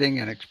 exciting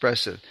and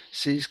expressive,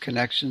 sees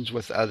connections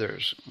with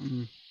others,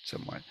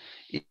 somewhat.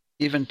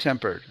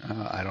 Even-tempered.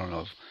 I don't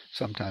know if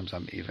sometimes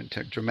I'm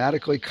even-tempered.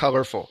 Dramatically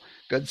colorful,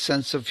 good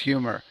sense of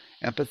humor,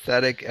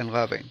 empathetic and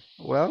loving.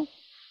 Well,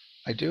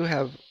 I do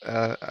have,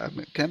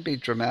 it can be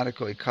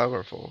dramatically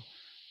colorful.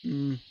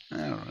 I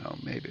don't know,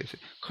 maybe.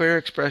 Clear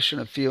expression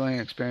of feeling,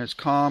 experience,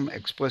 calm,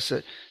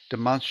 explicit,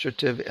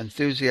 demonstrative,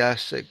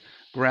 enthusiastic,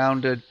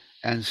 grounded,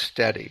 and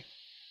steady.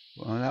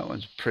 Well, that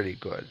one's pretty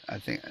good. I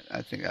think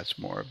that's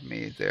more of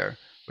me there,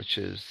 which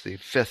is the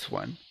 5th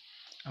one.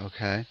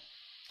 Okay.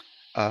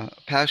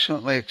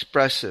 Passionately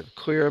expressive,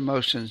 clear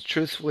emotions,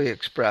 truthfully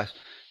expressed,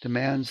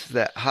 demands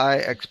that high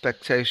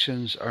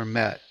expectations are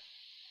met.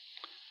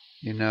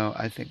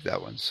 I think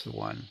that one's the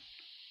one.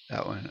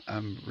 That one,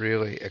 I'm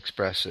really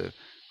expressive,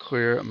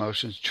 clear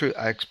emotions. True,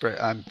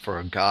 I'm for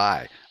a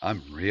guy.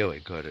 I'm really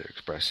good at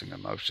expressing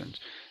emotions,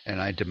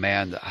 and I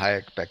demand that high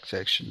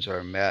expectations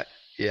are met.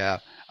 Yeah,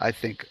 I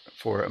think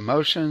for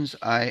emotions,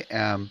 I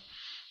am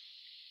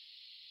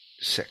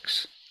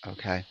 6.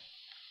 Okay,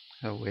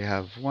 so we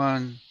have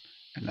 1.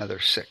 Another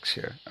 6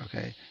 here,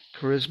 okay?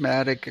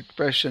 Charismatic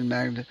expression,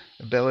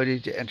 ability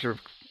to enter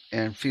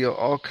and feel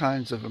all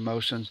kinds of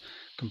emotions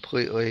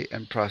completely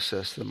and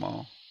process them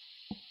all.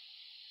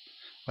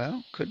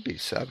 Well, could be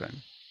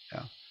 7,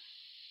 yeah,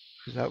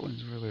 because that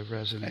one really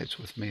resonates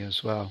with me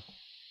as well.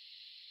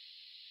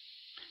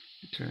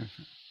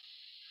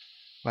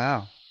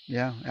 Wow,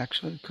 yeah,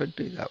 actually it could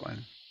be that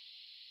one.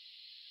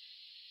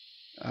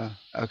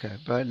 Okay,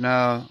 but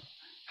no,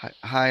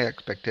 high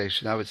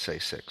expectation. I would say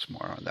 6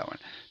 more on that one.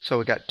 So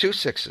we got 2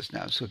 6s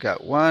now. So we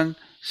got 1,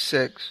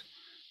 6,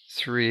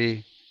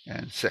 3,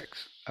 and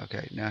 6.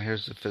 Okay, now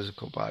here's the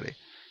physical body.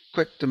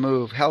 Quick to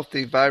move,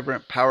 healthy,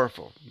 vibrant,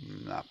 powerful.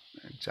 Not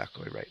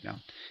exactly right now.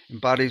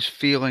 Embodies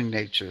feeling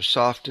nature,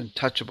 soft and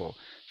touchable,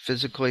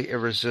 physically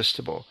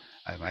irresistible.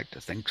 I like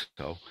to think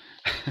so.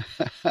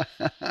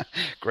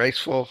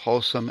 Graceful,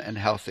 wholesome, and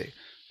healthy.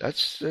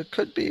 It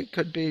could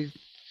be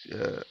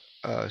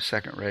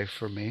second ray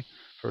for me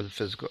for the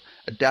physical.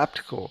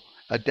 Adaptable,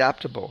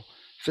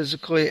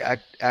 physically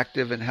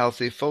active and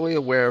healthy, fully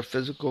aware of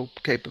physical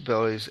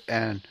capabilities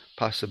and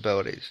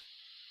possibilities.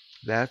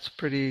 That's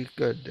pretty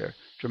good there.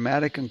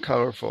 Dramatic and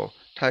colorful,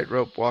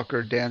 tightrope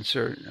walker,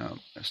 dancer. No,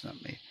 that's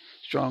not me.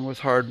 Strong with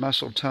hard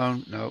muscle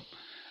tone. Nope.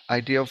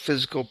 Ideal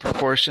physical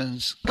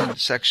proportions,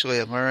 sexually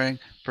alluring,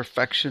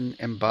 perfection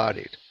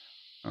embodied.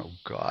 Oh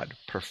God,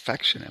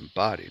 perfection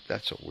embodied.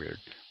 That's a weird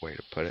way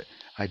to put it.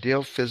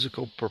 Ideal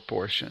physical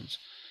proportions.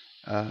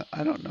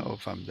 I don't know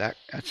if I'm that.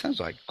 That sounds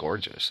like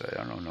gorgeous.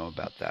 I don't know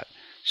about that.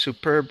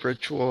 Superb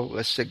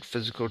ritualistic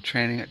physical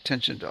training.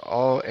 Attention to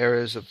all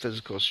areas of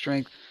physical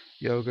strength.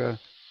 Yoga.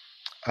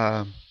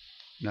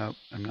 No,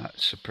 I'm not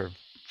superb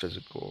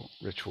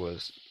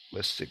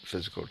ritualistic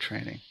physical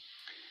training.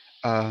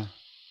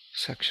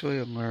 Sexually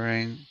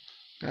alluring.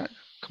 Got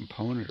a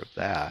component of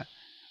that.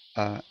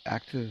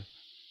 Active.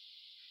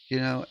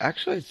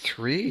 Actually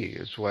 3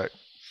 is what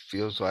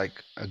feels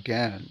like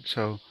again.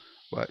 So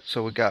what?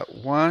 So we got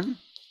 1,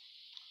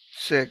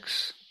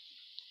 6,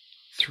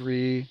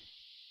 3,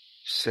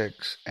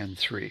 6, and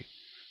 3.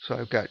 So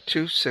I've got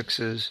 2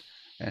 6s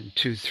and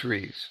 2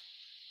 3s.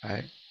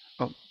 Right?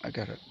 Oh, I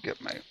gotta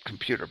get my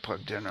computer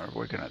plugged in or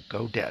we're gonna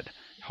go dead.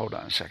 Hold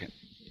on a second.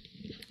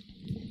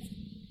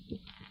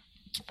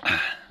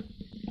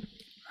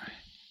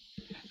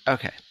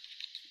 Okay.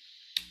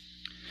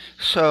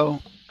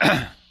 So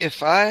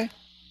if I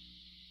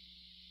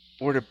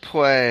were to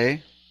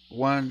play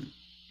one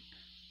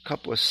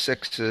couple of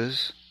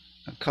 6s,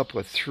 a couple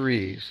of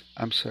 3s,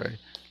 I'm sorry,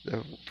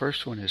 the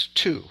first one is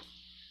 2.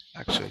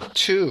 Actually,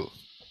 2,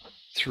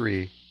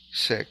 3,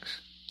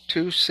 6.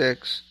 2,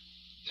 6,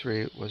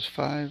 3 was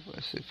 5.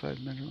 Let's see,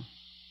 5 middle.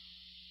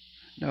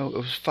 No, it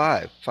was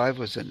 5. 5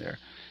 was in there.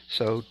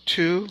 So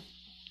 2,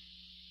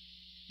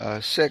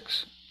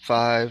 6,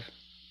 5,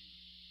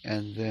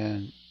 and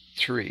then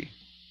 3,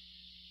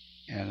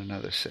 and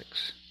another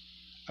 6.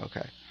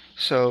 Okay,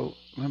 so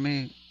let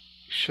me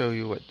show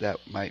you what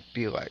that might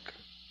be like.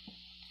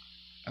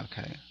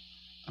 Okay,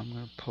 I'm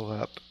going to pull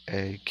up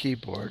a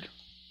keyboard,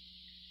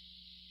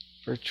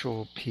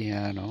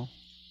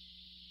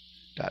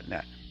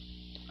 virtualpiano.net.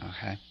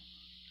 Okay,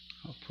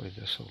 hopefully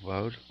this will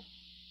load.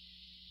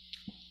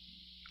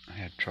 I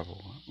had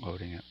trouble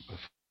loading it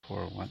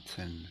before once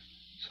in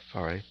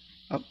Safari.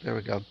 Oh, there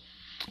we go.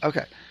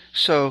 Okay,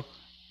 so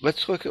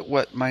let's look at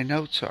what my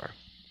notes are.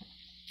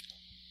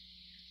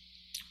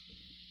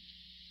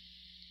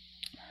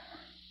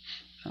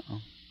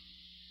 Uh-oh.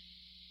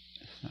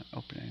 It's not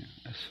opening.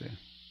 Let's see.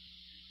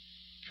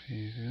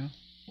 Preview.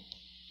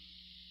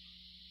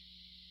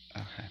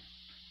 Okay.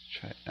 Let's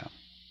try it now.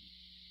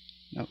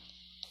 Nope.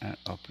 Not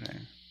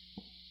opening.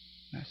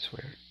 That's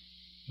weird.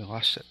 We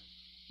lost it.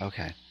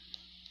 Okay.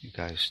 You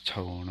guys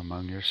tone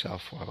among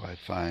yourself while I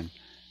find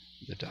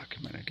the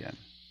document again.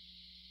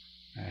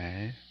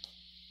 Right.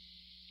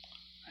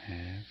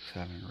 And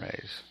 7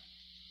 rays.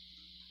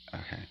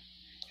 Okay.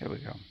 Here we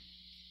go.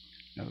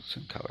 Notes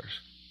and colors.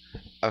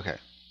 Okay.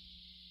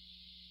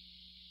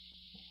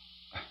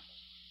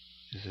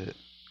 Is it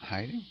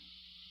hiding?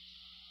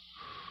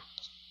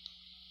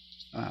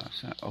 Oh,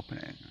 it's not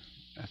opening.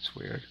 That's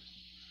weird.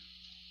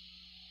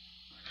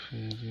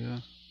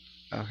 Preview.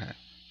 Okay.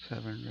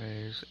 7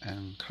 rays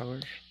and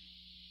colors.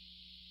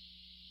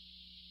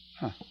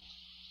 Huh.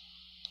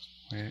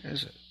 Where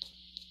is it?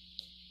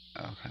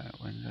 Okay,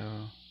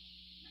 window.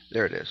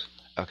 There it is.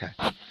 Okay.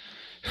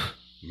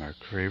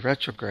 Mercury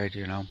retrograde,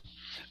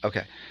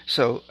 Okay.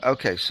 So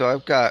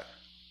I've got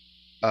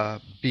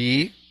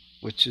B,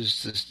 which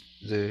is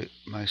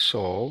my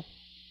soul,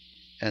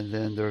 and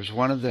then there's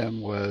one of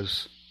them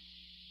was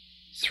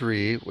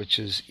 3, which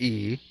is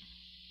E.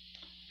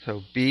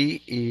 So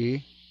B,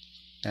 E,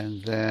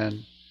 and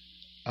then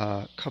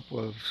a couple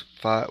of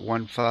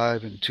 1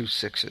 5 and 2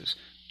 6s,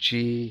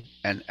 G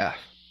and F.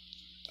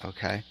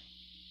 Okay.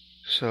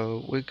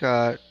 So we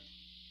got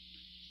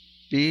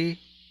B,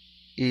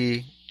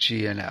 E,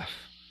 G, and F.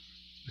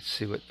 Let's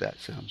see what that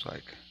sounds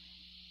like.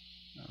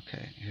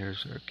 Okay,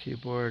 here's our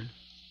keyboard.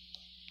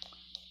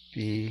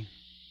 B,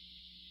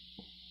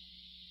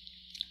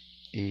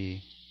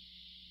 E.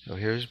 So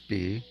here's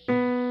B,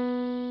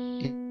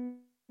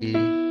 E,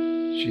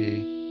 G,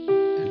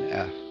 and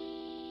F.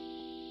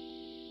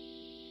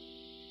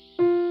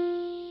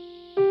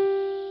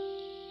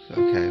 So,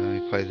 okay, let me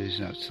play these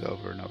notes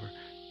over and over.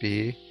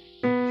 B,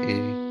 E,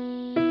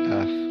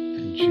 F,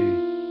 and G.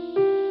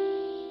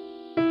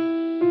 A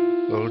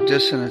little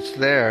dissonance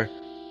there.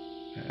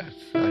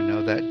 I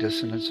know that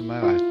dissonance in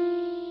my life.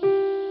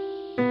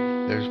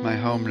 There's my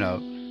home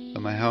note. So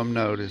my home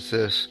note is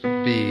this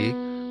B,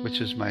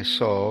 which is my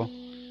soul,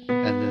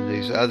 and then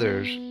these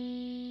others,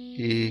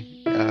 E,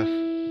 F,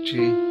 G.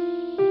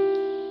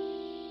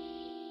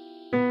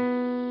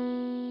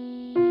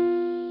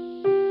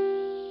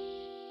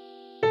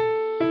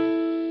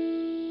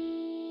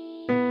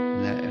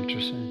 Isn't that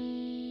interesting?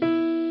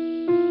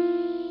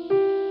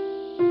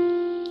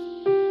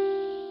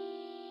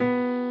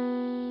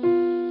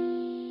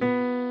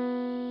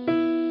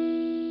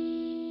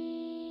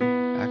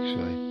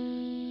 Actually,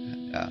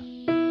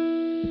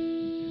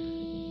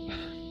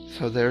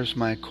 So there's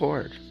my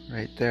chord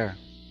right there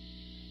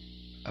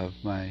of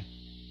my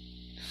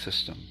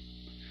system.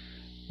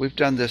 We've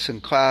done this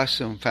in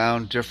class and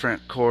found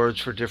different chords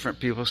for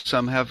different people.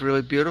 Some have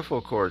really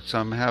beautiful chords,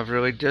 some have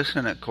really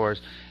dissonant chords.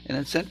 And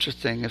it's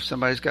interesting, if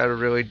somebody's got a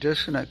really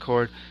dissonant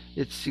chord,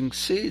 you can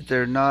see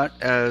they're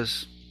not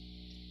as,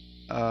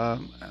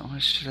 what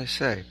should I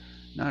say,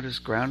 not as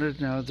grounded.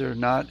 No, they're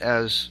not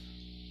as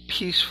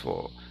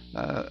peaceful.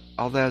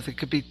 Although they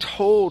could be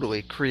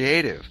totally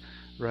creative,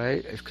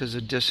 right? Because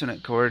a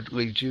dissonant chord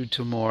leads you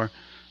to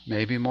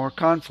maybe more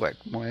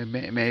conflict,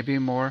 maybe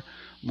more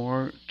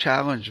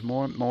challenge,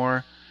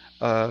 more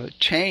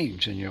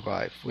change in your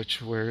life,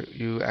 where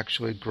you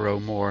actually grow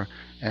more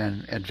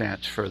and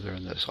advance further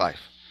in this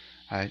life,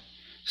 right?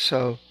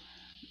 So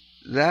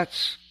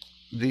that's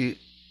the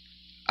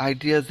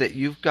idea, that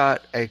you've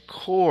got a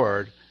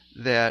chord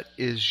that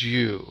is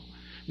you.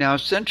 Now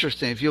it's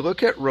interesting, if you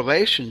look at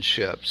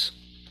relationships,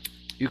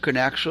 you can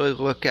actually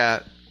look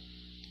at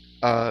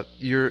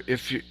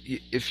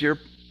if you're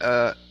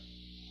the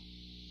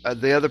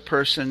other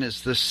person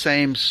is the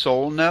same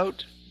soul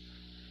note,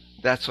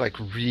 that's like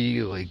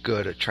really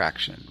good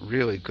attraction,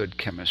 really good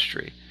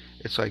chemistry.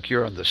 It's like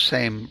you're on the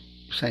same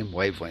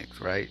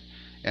wavelength, right?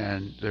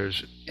 And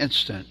there's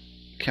instant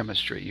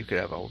chemistry. You could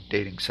have a whole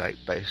dating site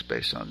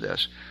based on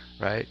this,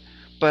 right?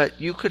 But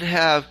you could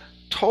have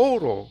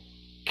total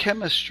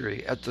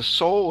chemistry at the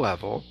soul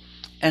level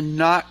and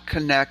not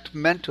connect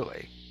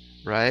mentally,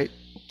 right?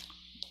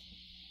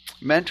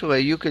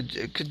 Mentally,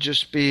 it could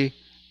just be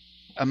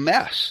a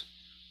mess,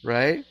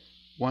 right?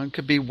 One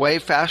could be way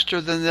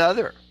faster than the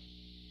other.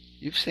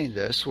 You've seen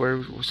this,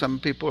 where some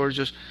people are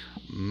just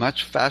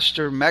much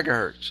faster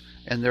megahertz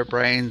in their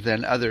brain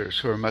than others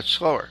who are much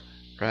slower,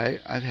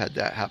 right? I've had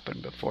that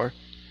happen before.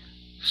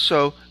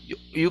 So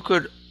you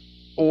could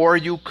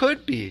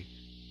be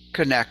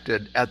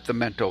connected at the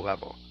mental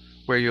level,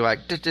 where you're like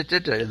and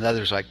the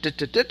other's like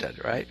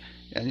right?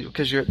 And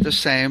because you're at the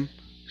same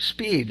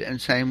speed and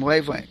same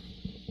wavelength.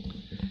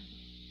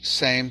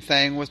 Same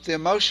thing with the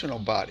emotional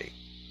body.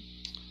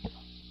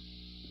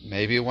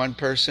 Maybe one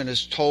person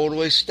is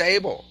totally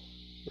stable,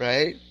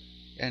 right?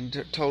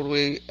 And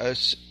totally a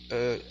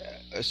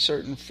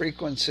certain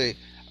frequency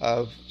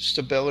of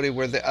stability,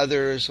 where the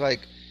other is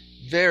like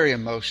very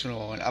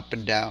emotional and up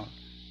and down,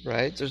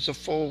 right? There's a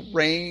full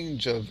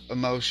range of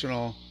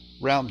emotional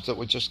realms that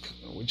we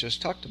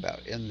just talked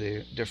about in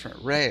the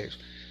different rays.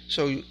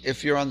 So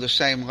if you're on the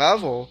same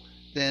level,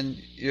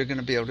 then you're going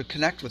to be able to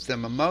connect with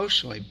them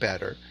emotionally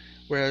better.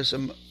 Whereas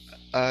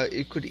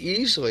you could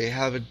easily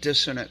have a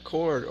dissonant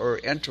chord or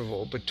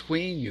interval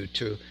between you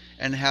two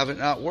and have it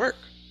not work,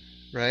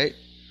 right?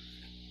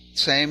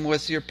 Same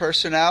with your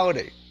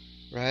personality,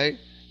 right?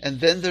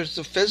 And then there's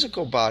the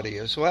physical body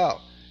as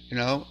well.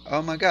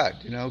 Oh my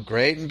God,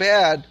 great and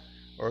bad,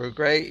 or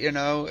great,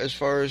 as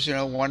far as,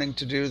 wanting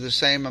to do the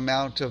same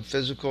amount of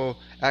physical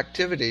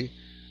activity,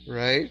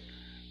 right?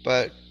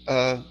 But,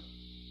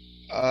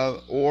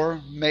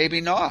 or maybe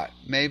not.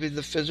 Maybe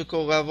the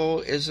physical level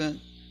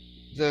isn't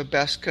the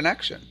best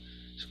connection.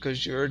 It's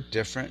because you're a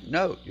different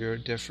note, you're a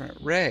different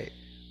ray,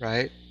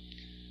 right?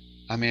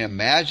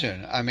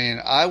 Imagine,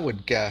 I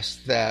would guess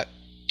that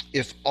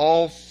if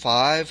all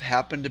five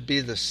happen to be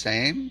the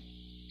same,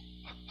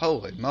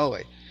 holy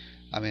moly,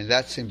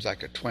 that seems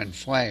like a twin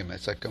flame.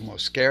 It's like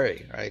almost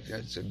scary, right?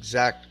 It's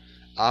exact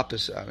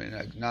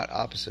opposite, not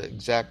opposite,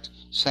 exact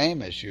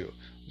same as you.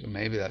 So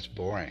maybe that's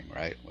boring,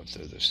 right, if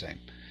they're the same.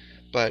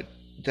 But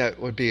that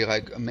would be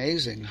like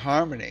amazing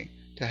harmony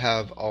to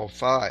have all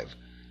five.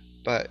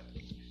 But,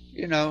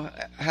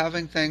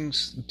 having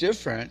things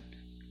different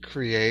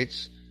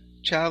creates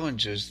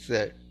challenges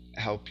that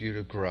help you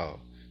to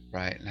grow,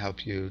 right? And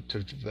help you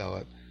to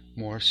develop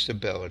more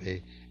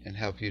stability and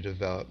help you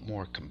develop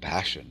more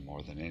compassion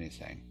more than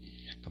anything.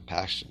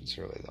 Compassion's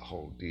really the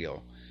whole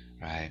deal,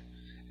 right?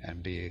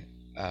 And be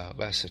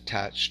less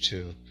attached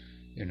to,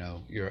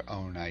 your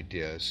own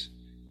ideas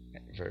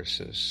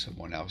versus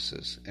someone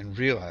else's, and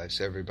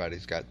realize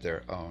everybody's got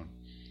their own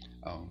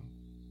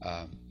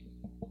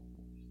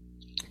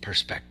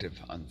perspective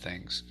on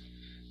things,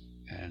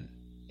 and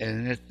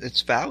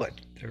it's valid.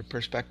 Their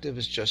perspective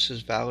is just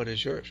as valid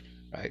as yours,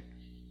 right?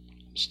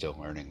 I'm still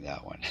learning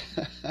that one.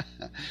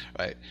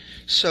 Right?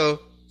 So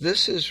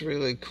this is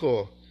really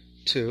cool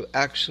to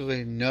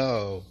actually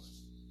know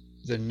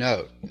the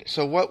note.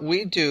 So what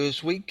we do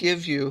is we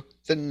give you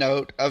the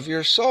note of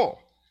your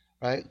soul,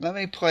 right? Let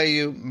me play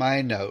you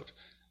my note.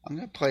 I'm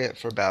going to play it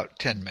for about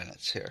 10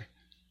 minutes here,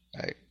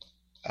 right?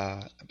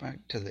 Right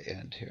to the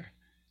end here.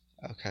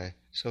 Okay,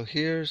 so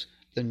here's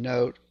the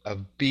note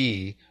of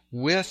B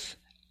with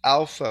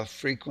alpha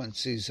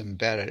frequencies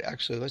embedded.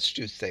 Actually, let's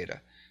do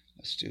theta.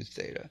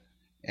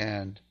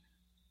 And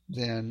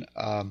then,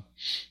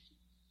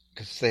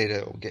 because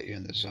theta will get you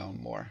in the zone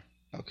more.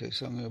 Okay,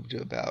 so I'm going to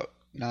do about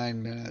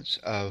 9 minutes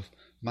of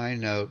my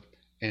note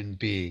in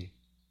B.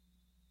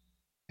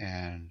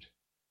 And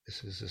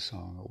this is the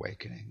song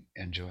Awakening.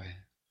 Enjoy.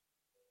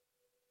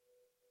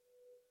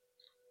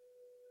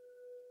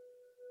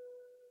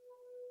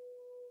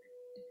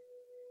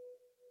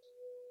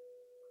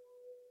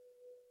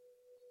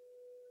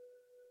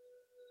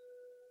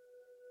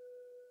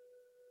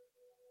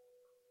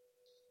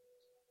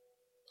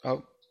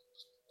 Oh,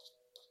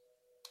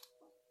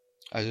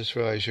 I just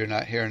realized you're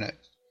not hearing it.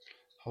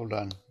 Hold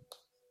on.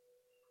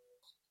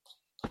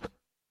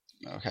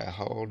 Okay,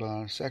 hold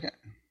on a second.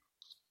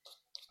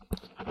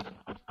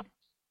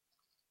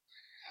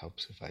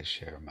 Helps if I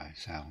share my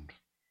sound.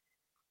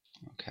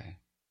 Okay.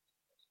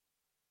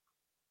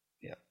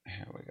 Yep,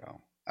 here we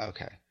go.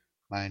 Okay.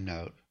 My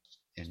note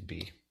in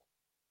B.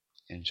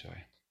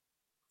 Enjoy.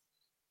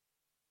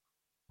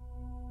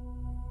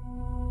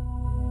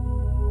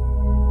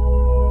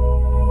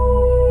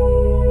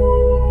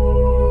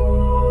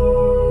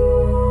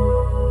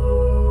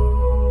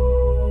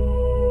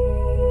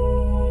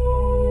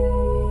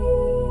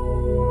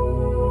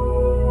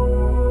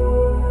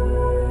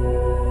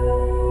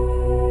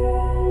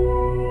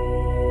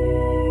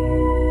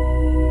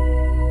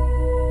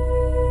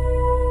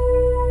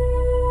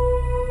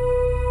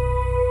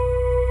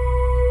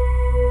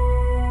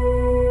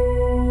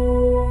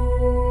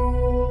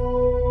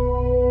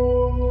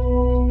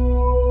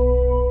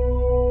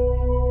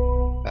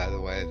 By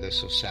the way,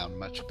 this will sound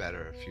much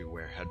better if you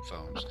wear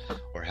headphones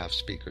or have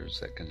speakers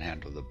that can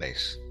handle the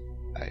bass.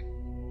 Right?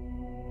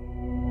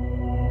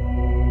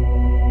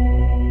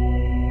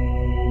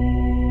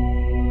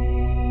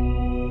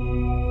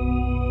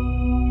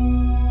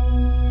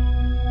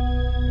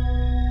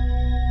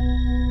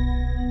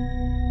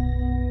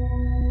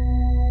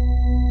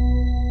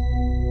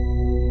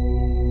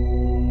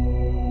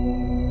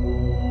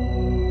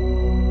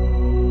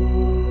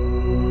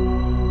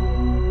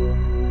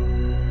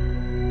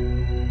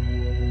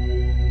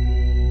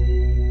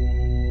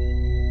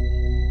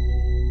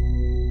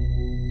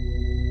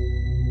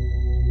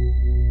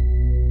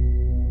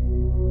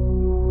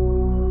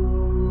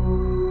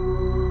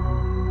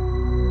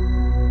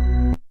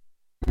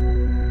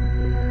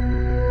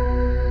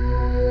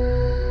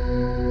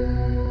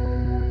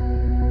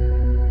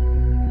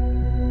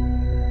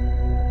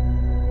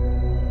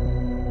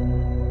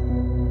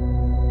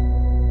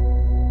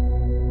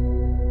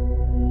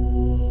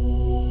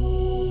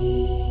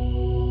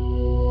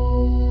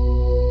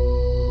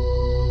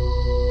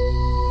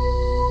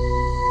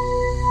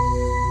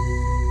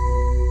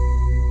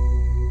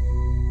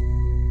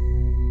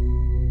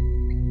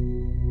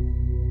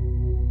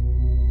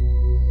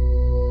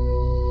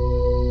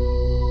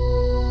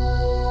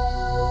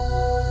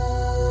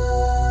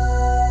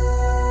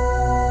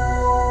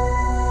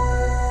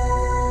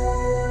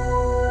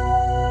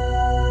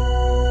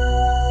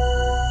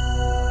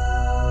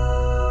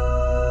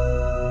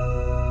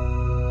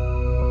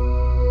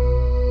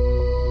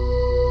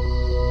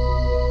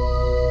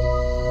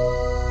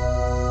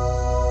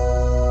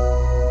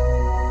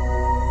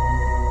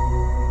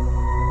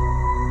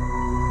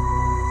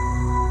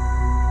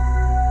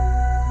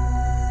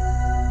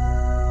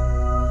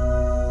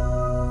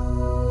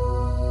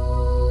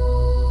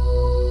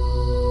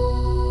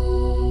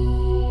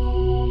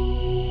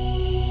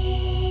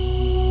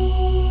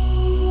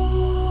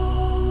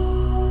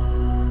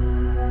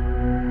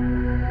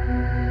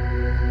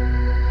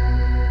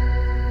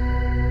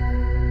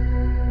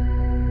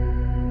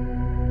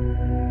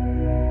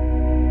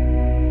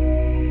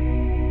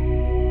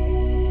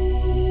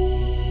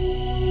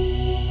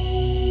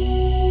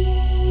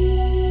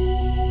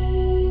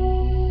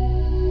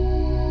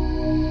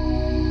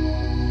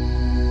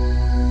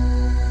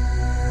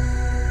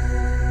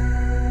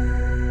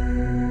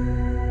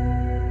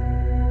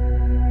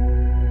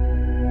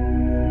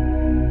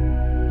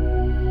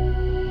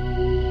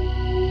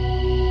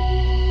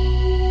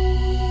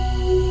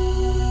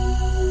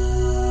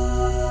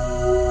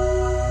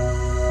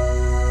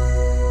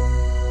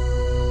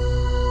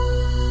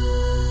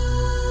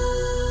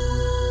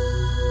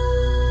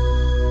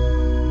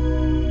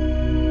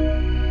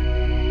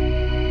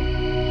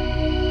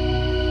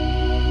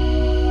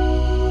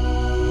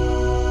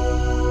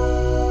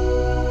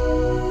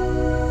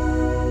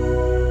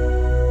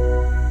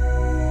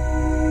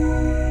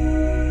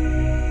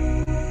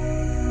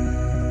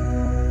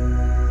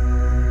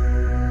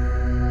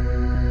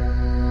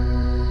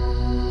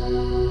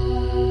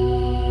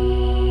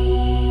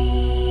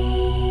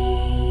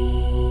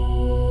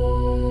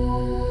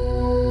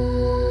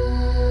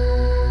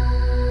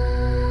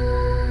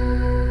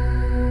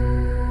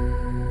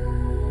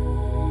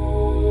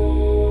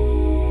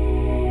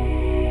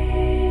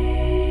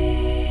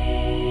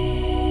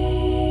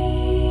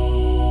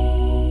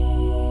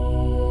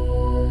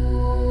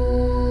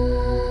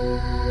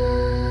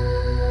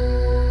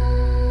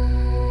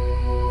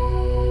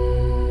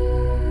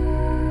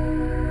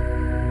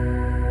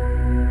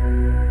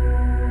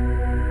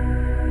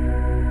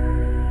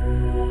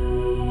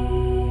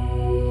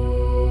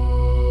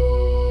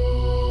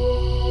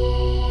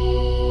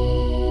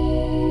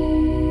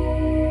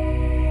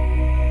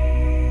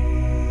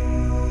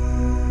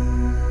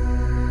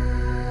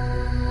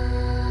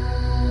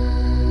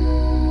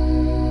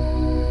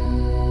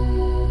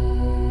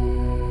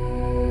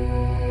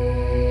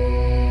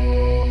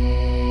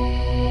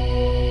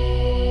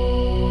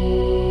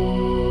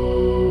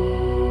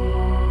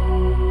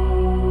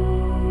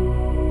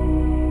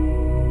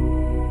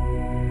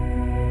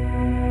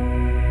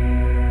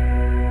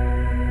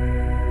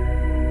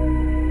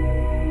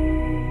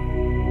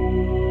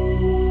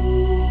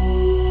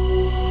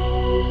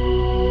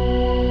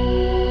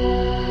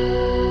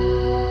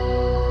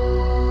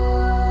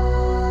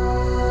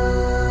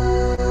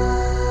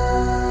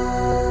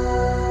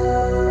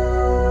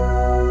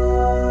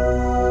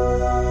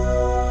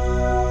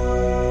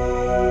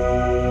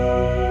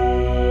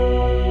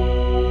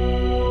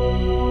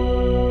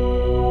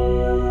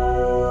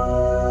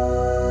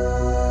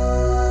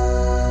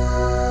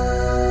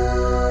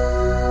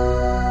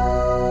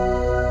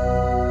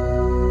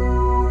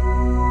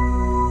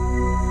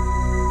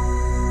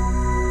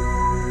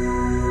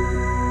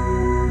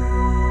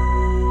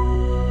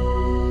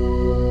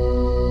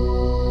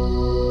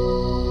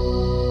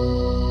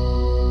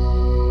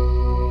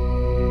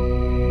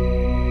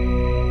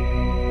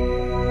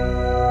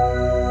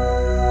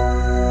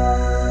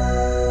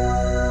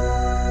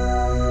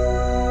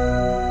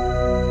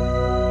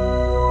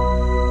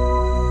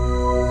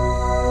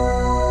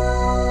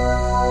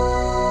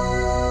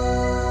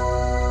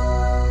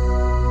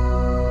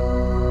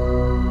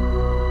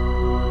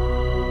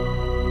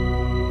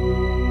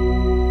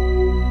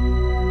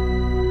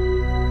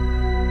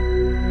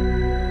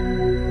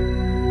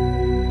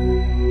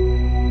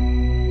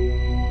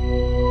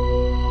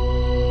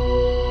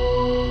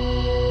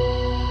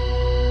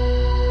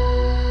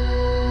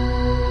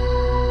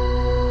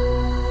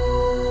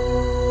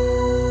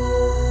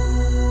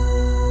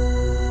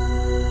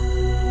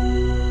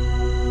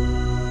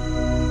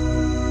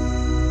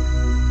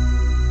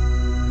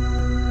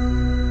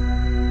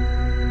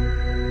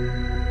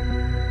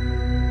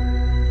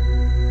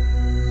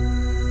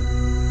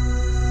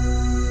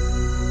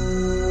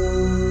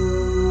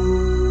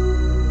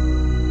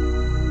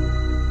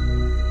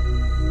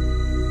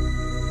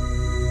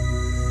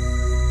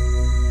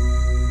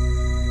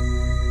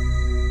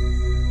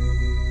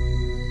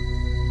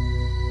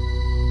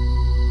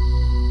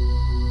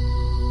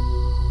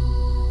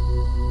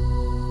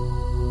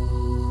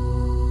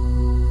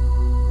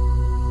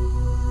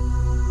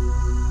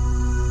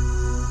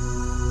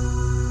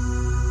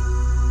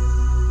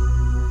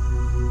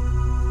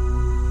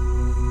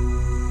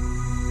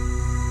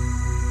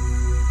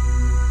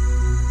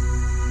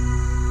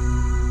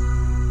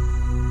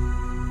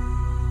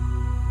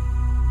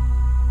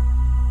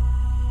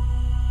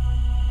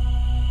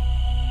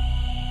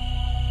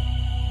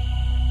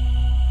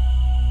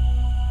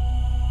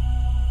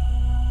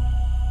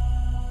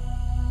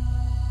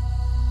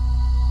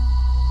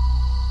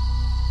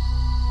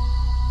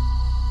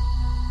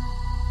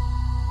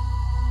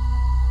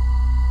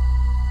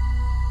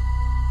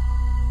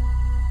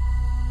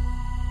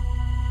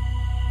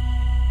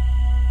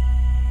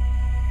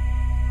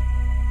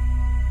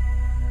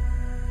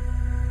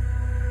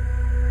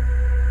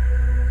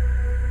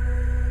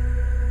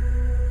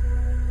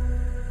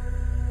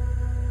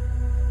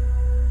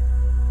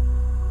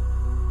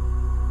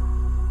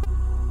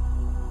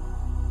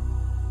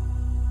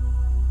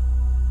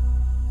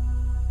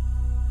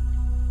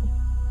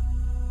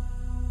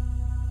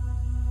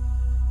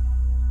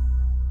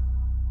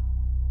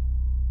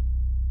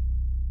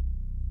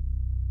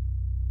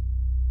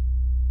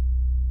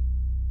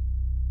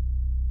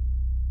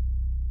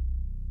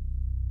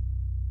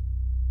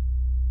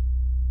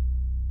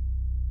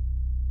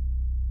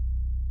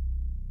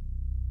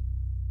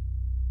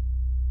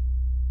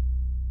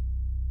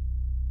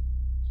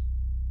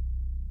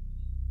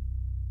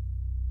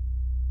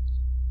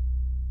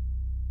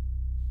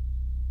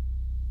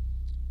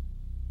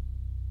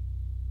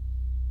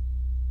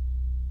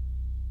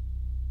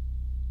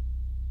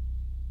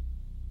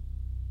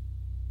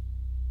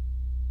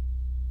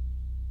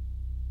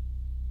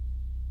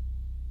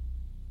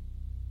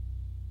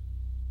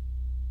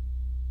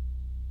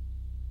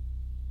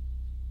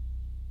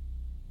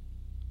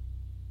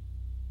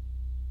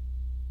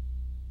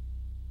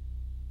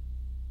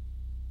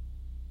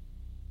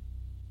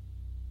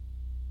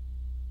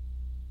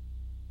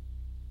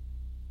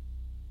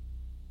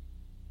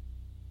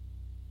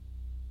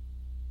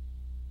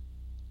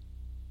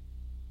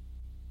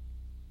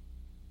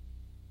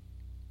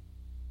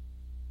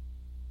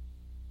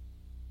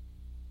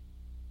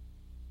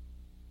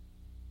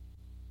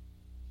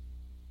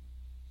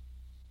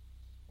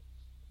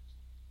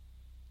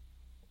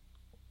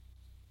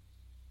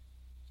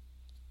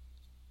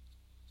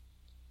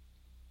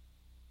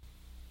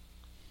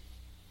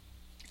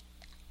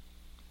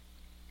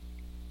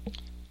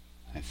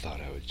 I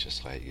thought I would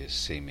just let you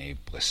see me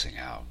blissing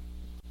out.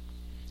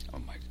 Oh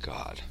my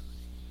God.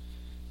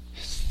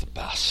 It's the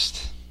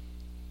best.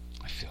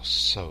 I feel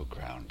so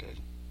grounded,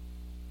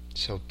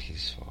 so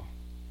peaceful.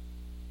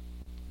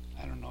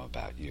 I don't know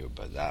about you,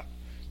 but that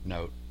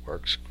note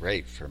works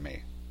great for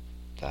me.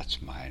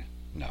 That's my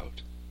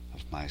note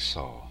of my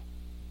soul.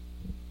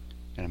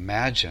 And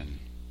imagine,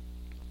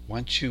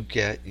 once you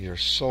get your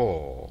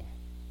soul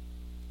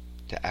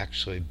to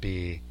actually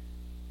be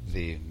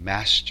the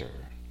master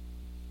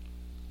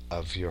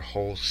of your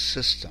whole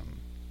system,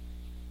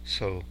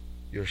 so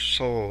your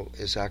soul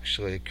is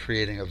actually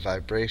creating a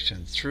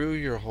vibration through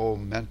your whole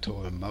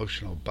mental,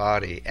 emotional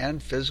body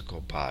and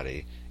physical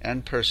body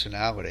and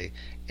personality,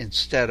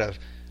 instead of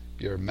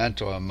your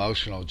mental,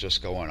 emotional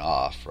just going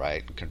off,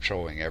 right, and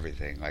controlling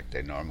everything like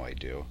they normally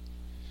do.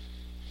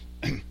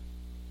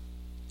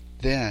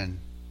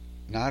 Then,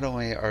 not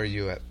only are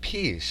you at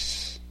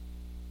peace,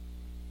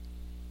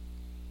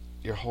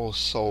 your whole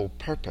soul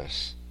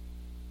purpose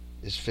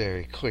is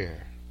very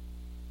clear.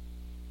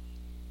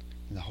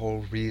 And the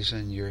whole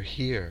reason you're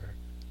here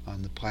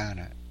on the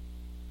planet,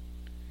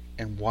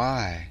 and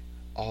why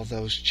all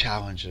those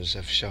challenges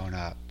have shown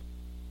up,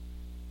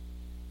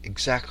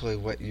 exactly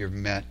what you're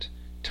meant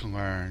to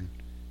learn,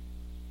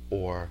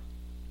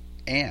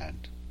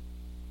 and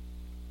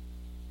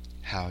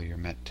how you're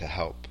meant to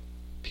help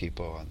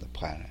people on the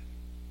planet.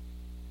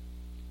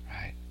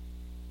 Right?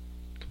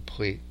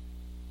 Complete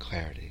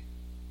clarity.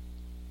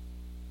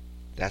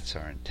 That's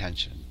our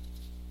intention,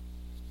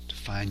 to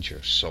find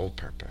your soul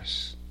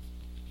purpose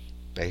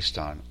based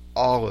on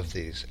all of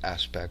these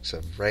aspects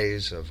of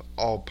rays of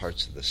all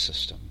parts of the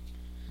system,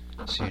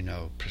 so you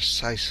know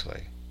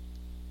precisely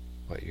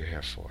what you're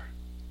here for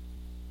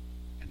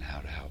and how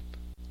to help.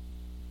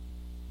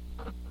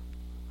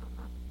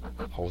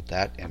 Hold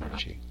that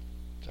energy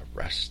the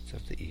rest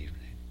of the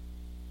evening,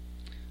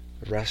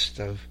 the rest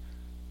of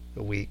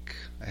the week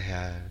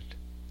ahead,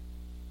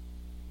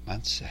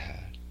 months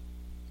ahead,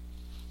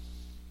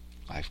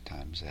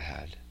 lifetimes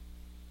ahead.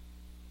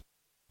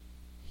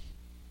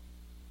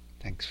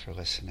 Thanks for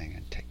listening,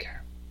 and take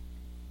care.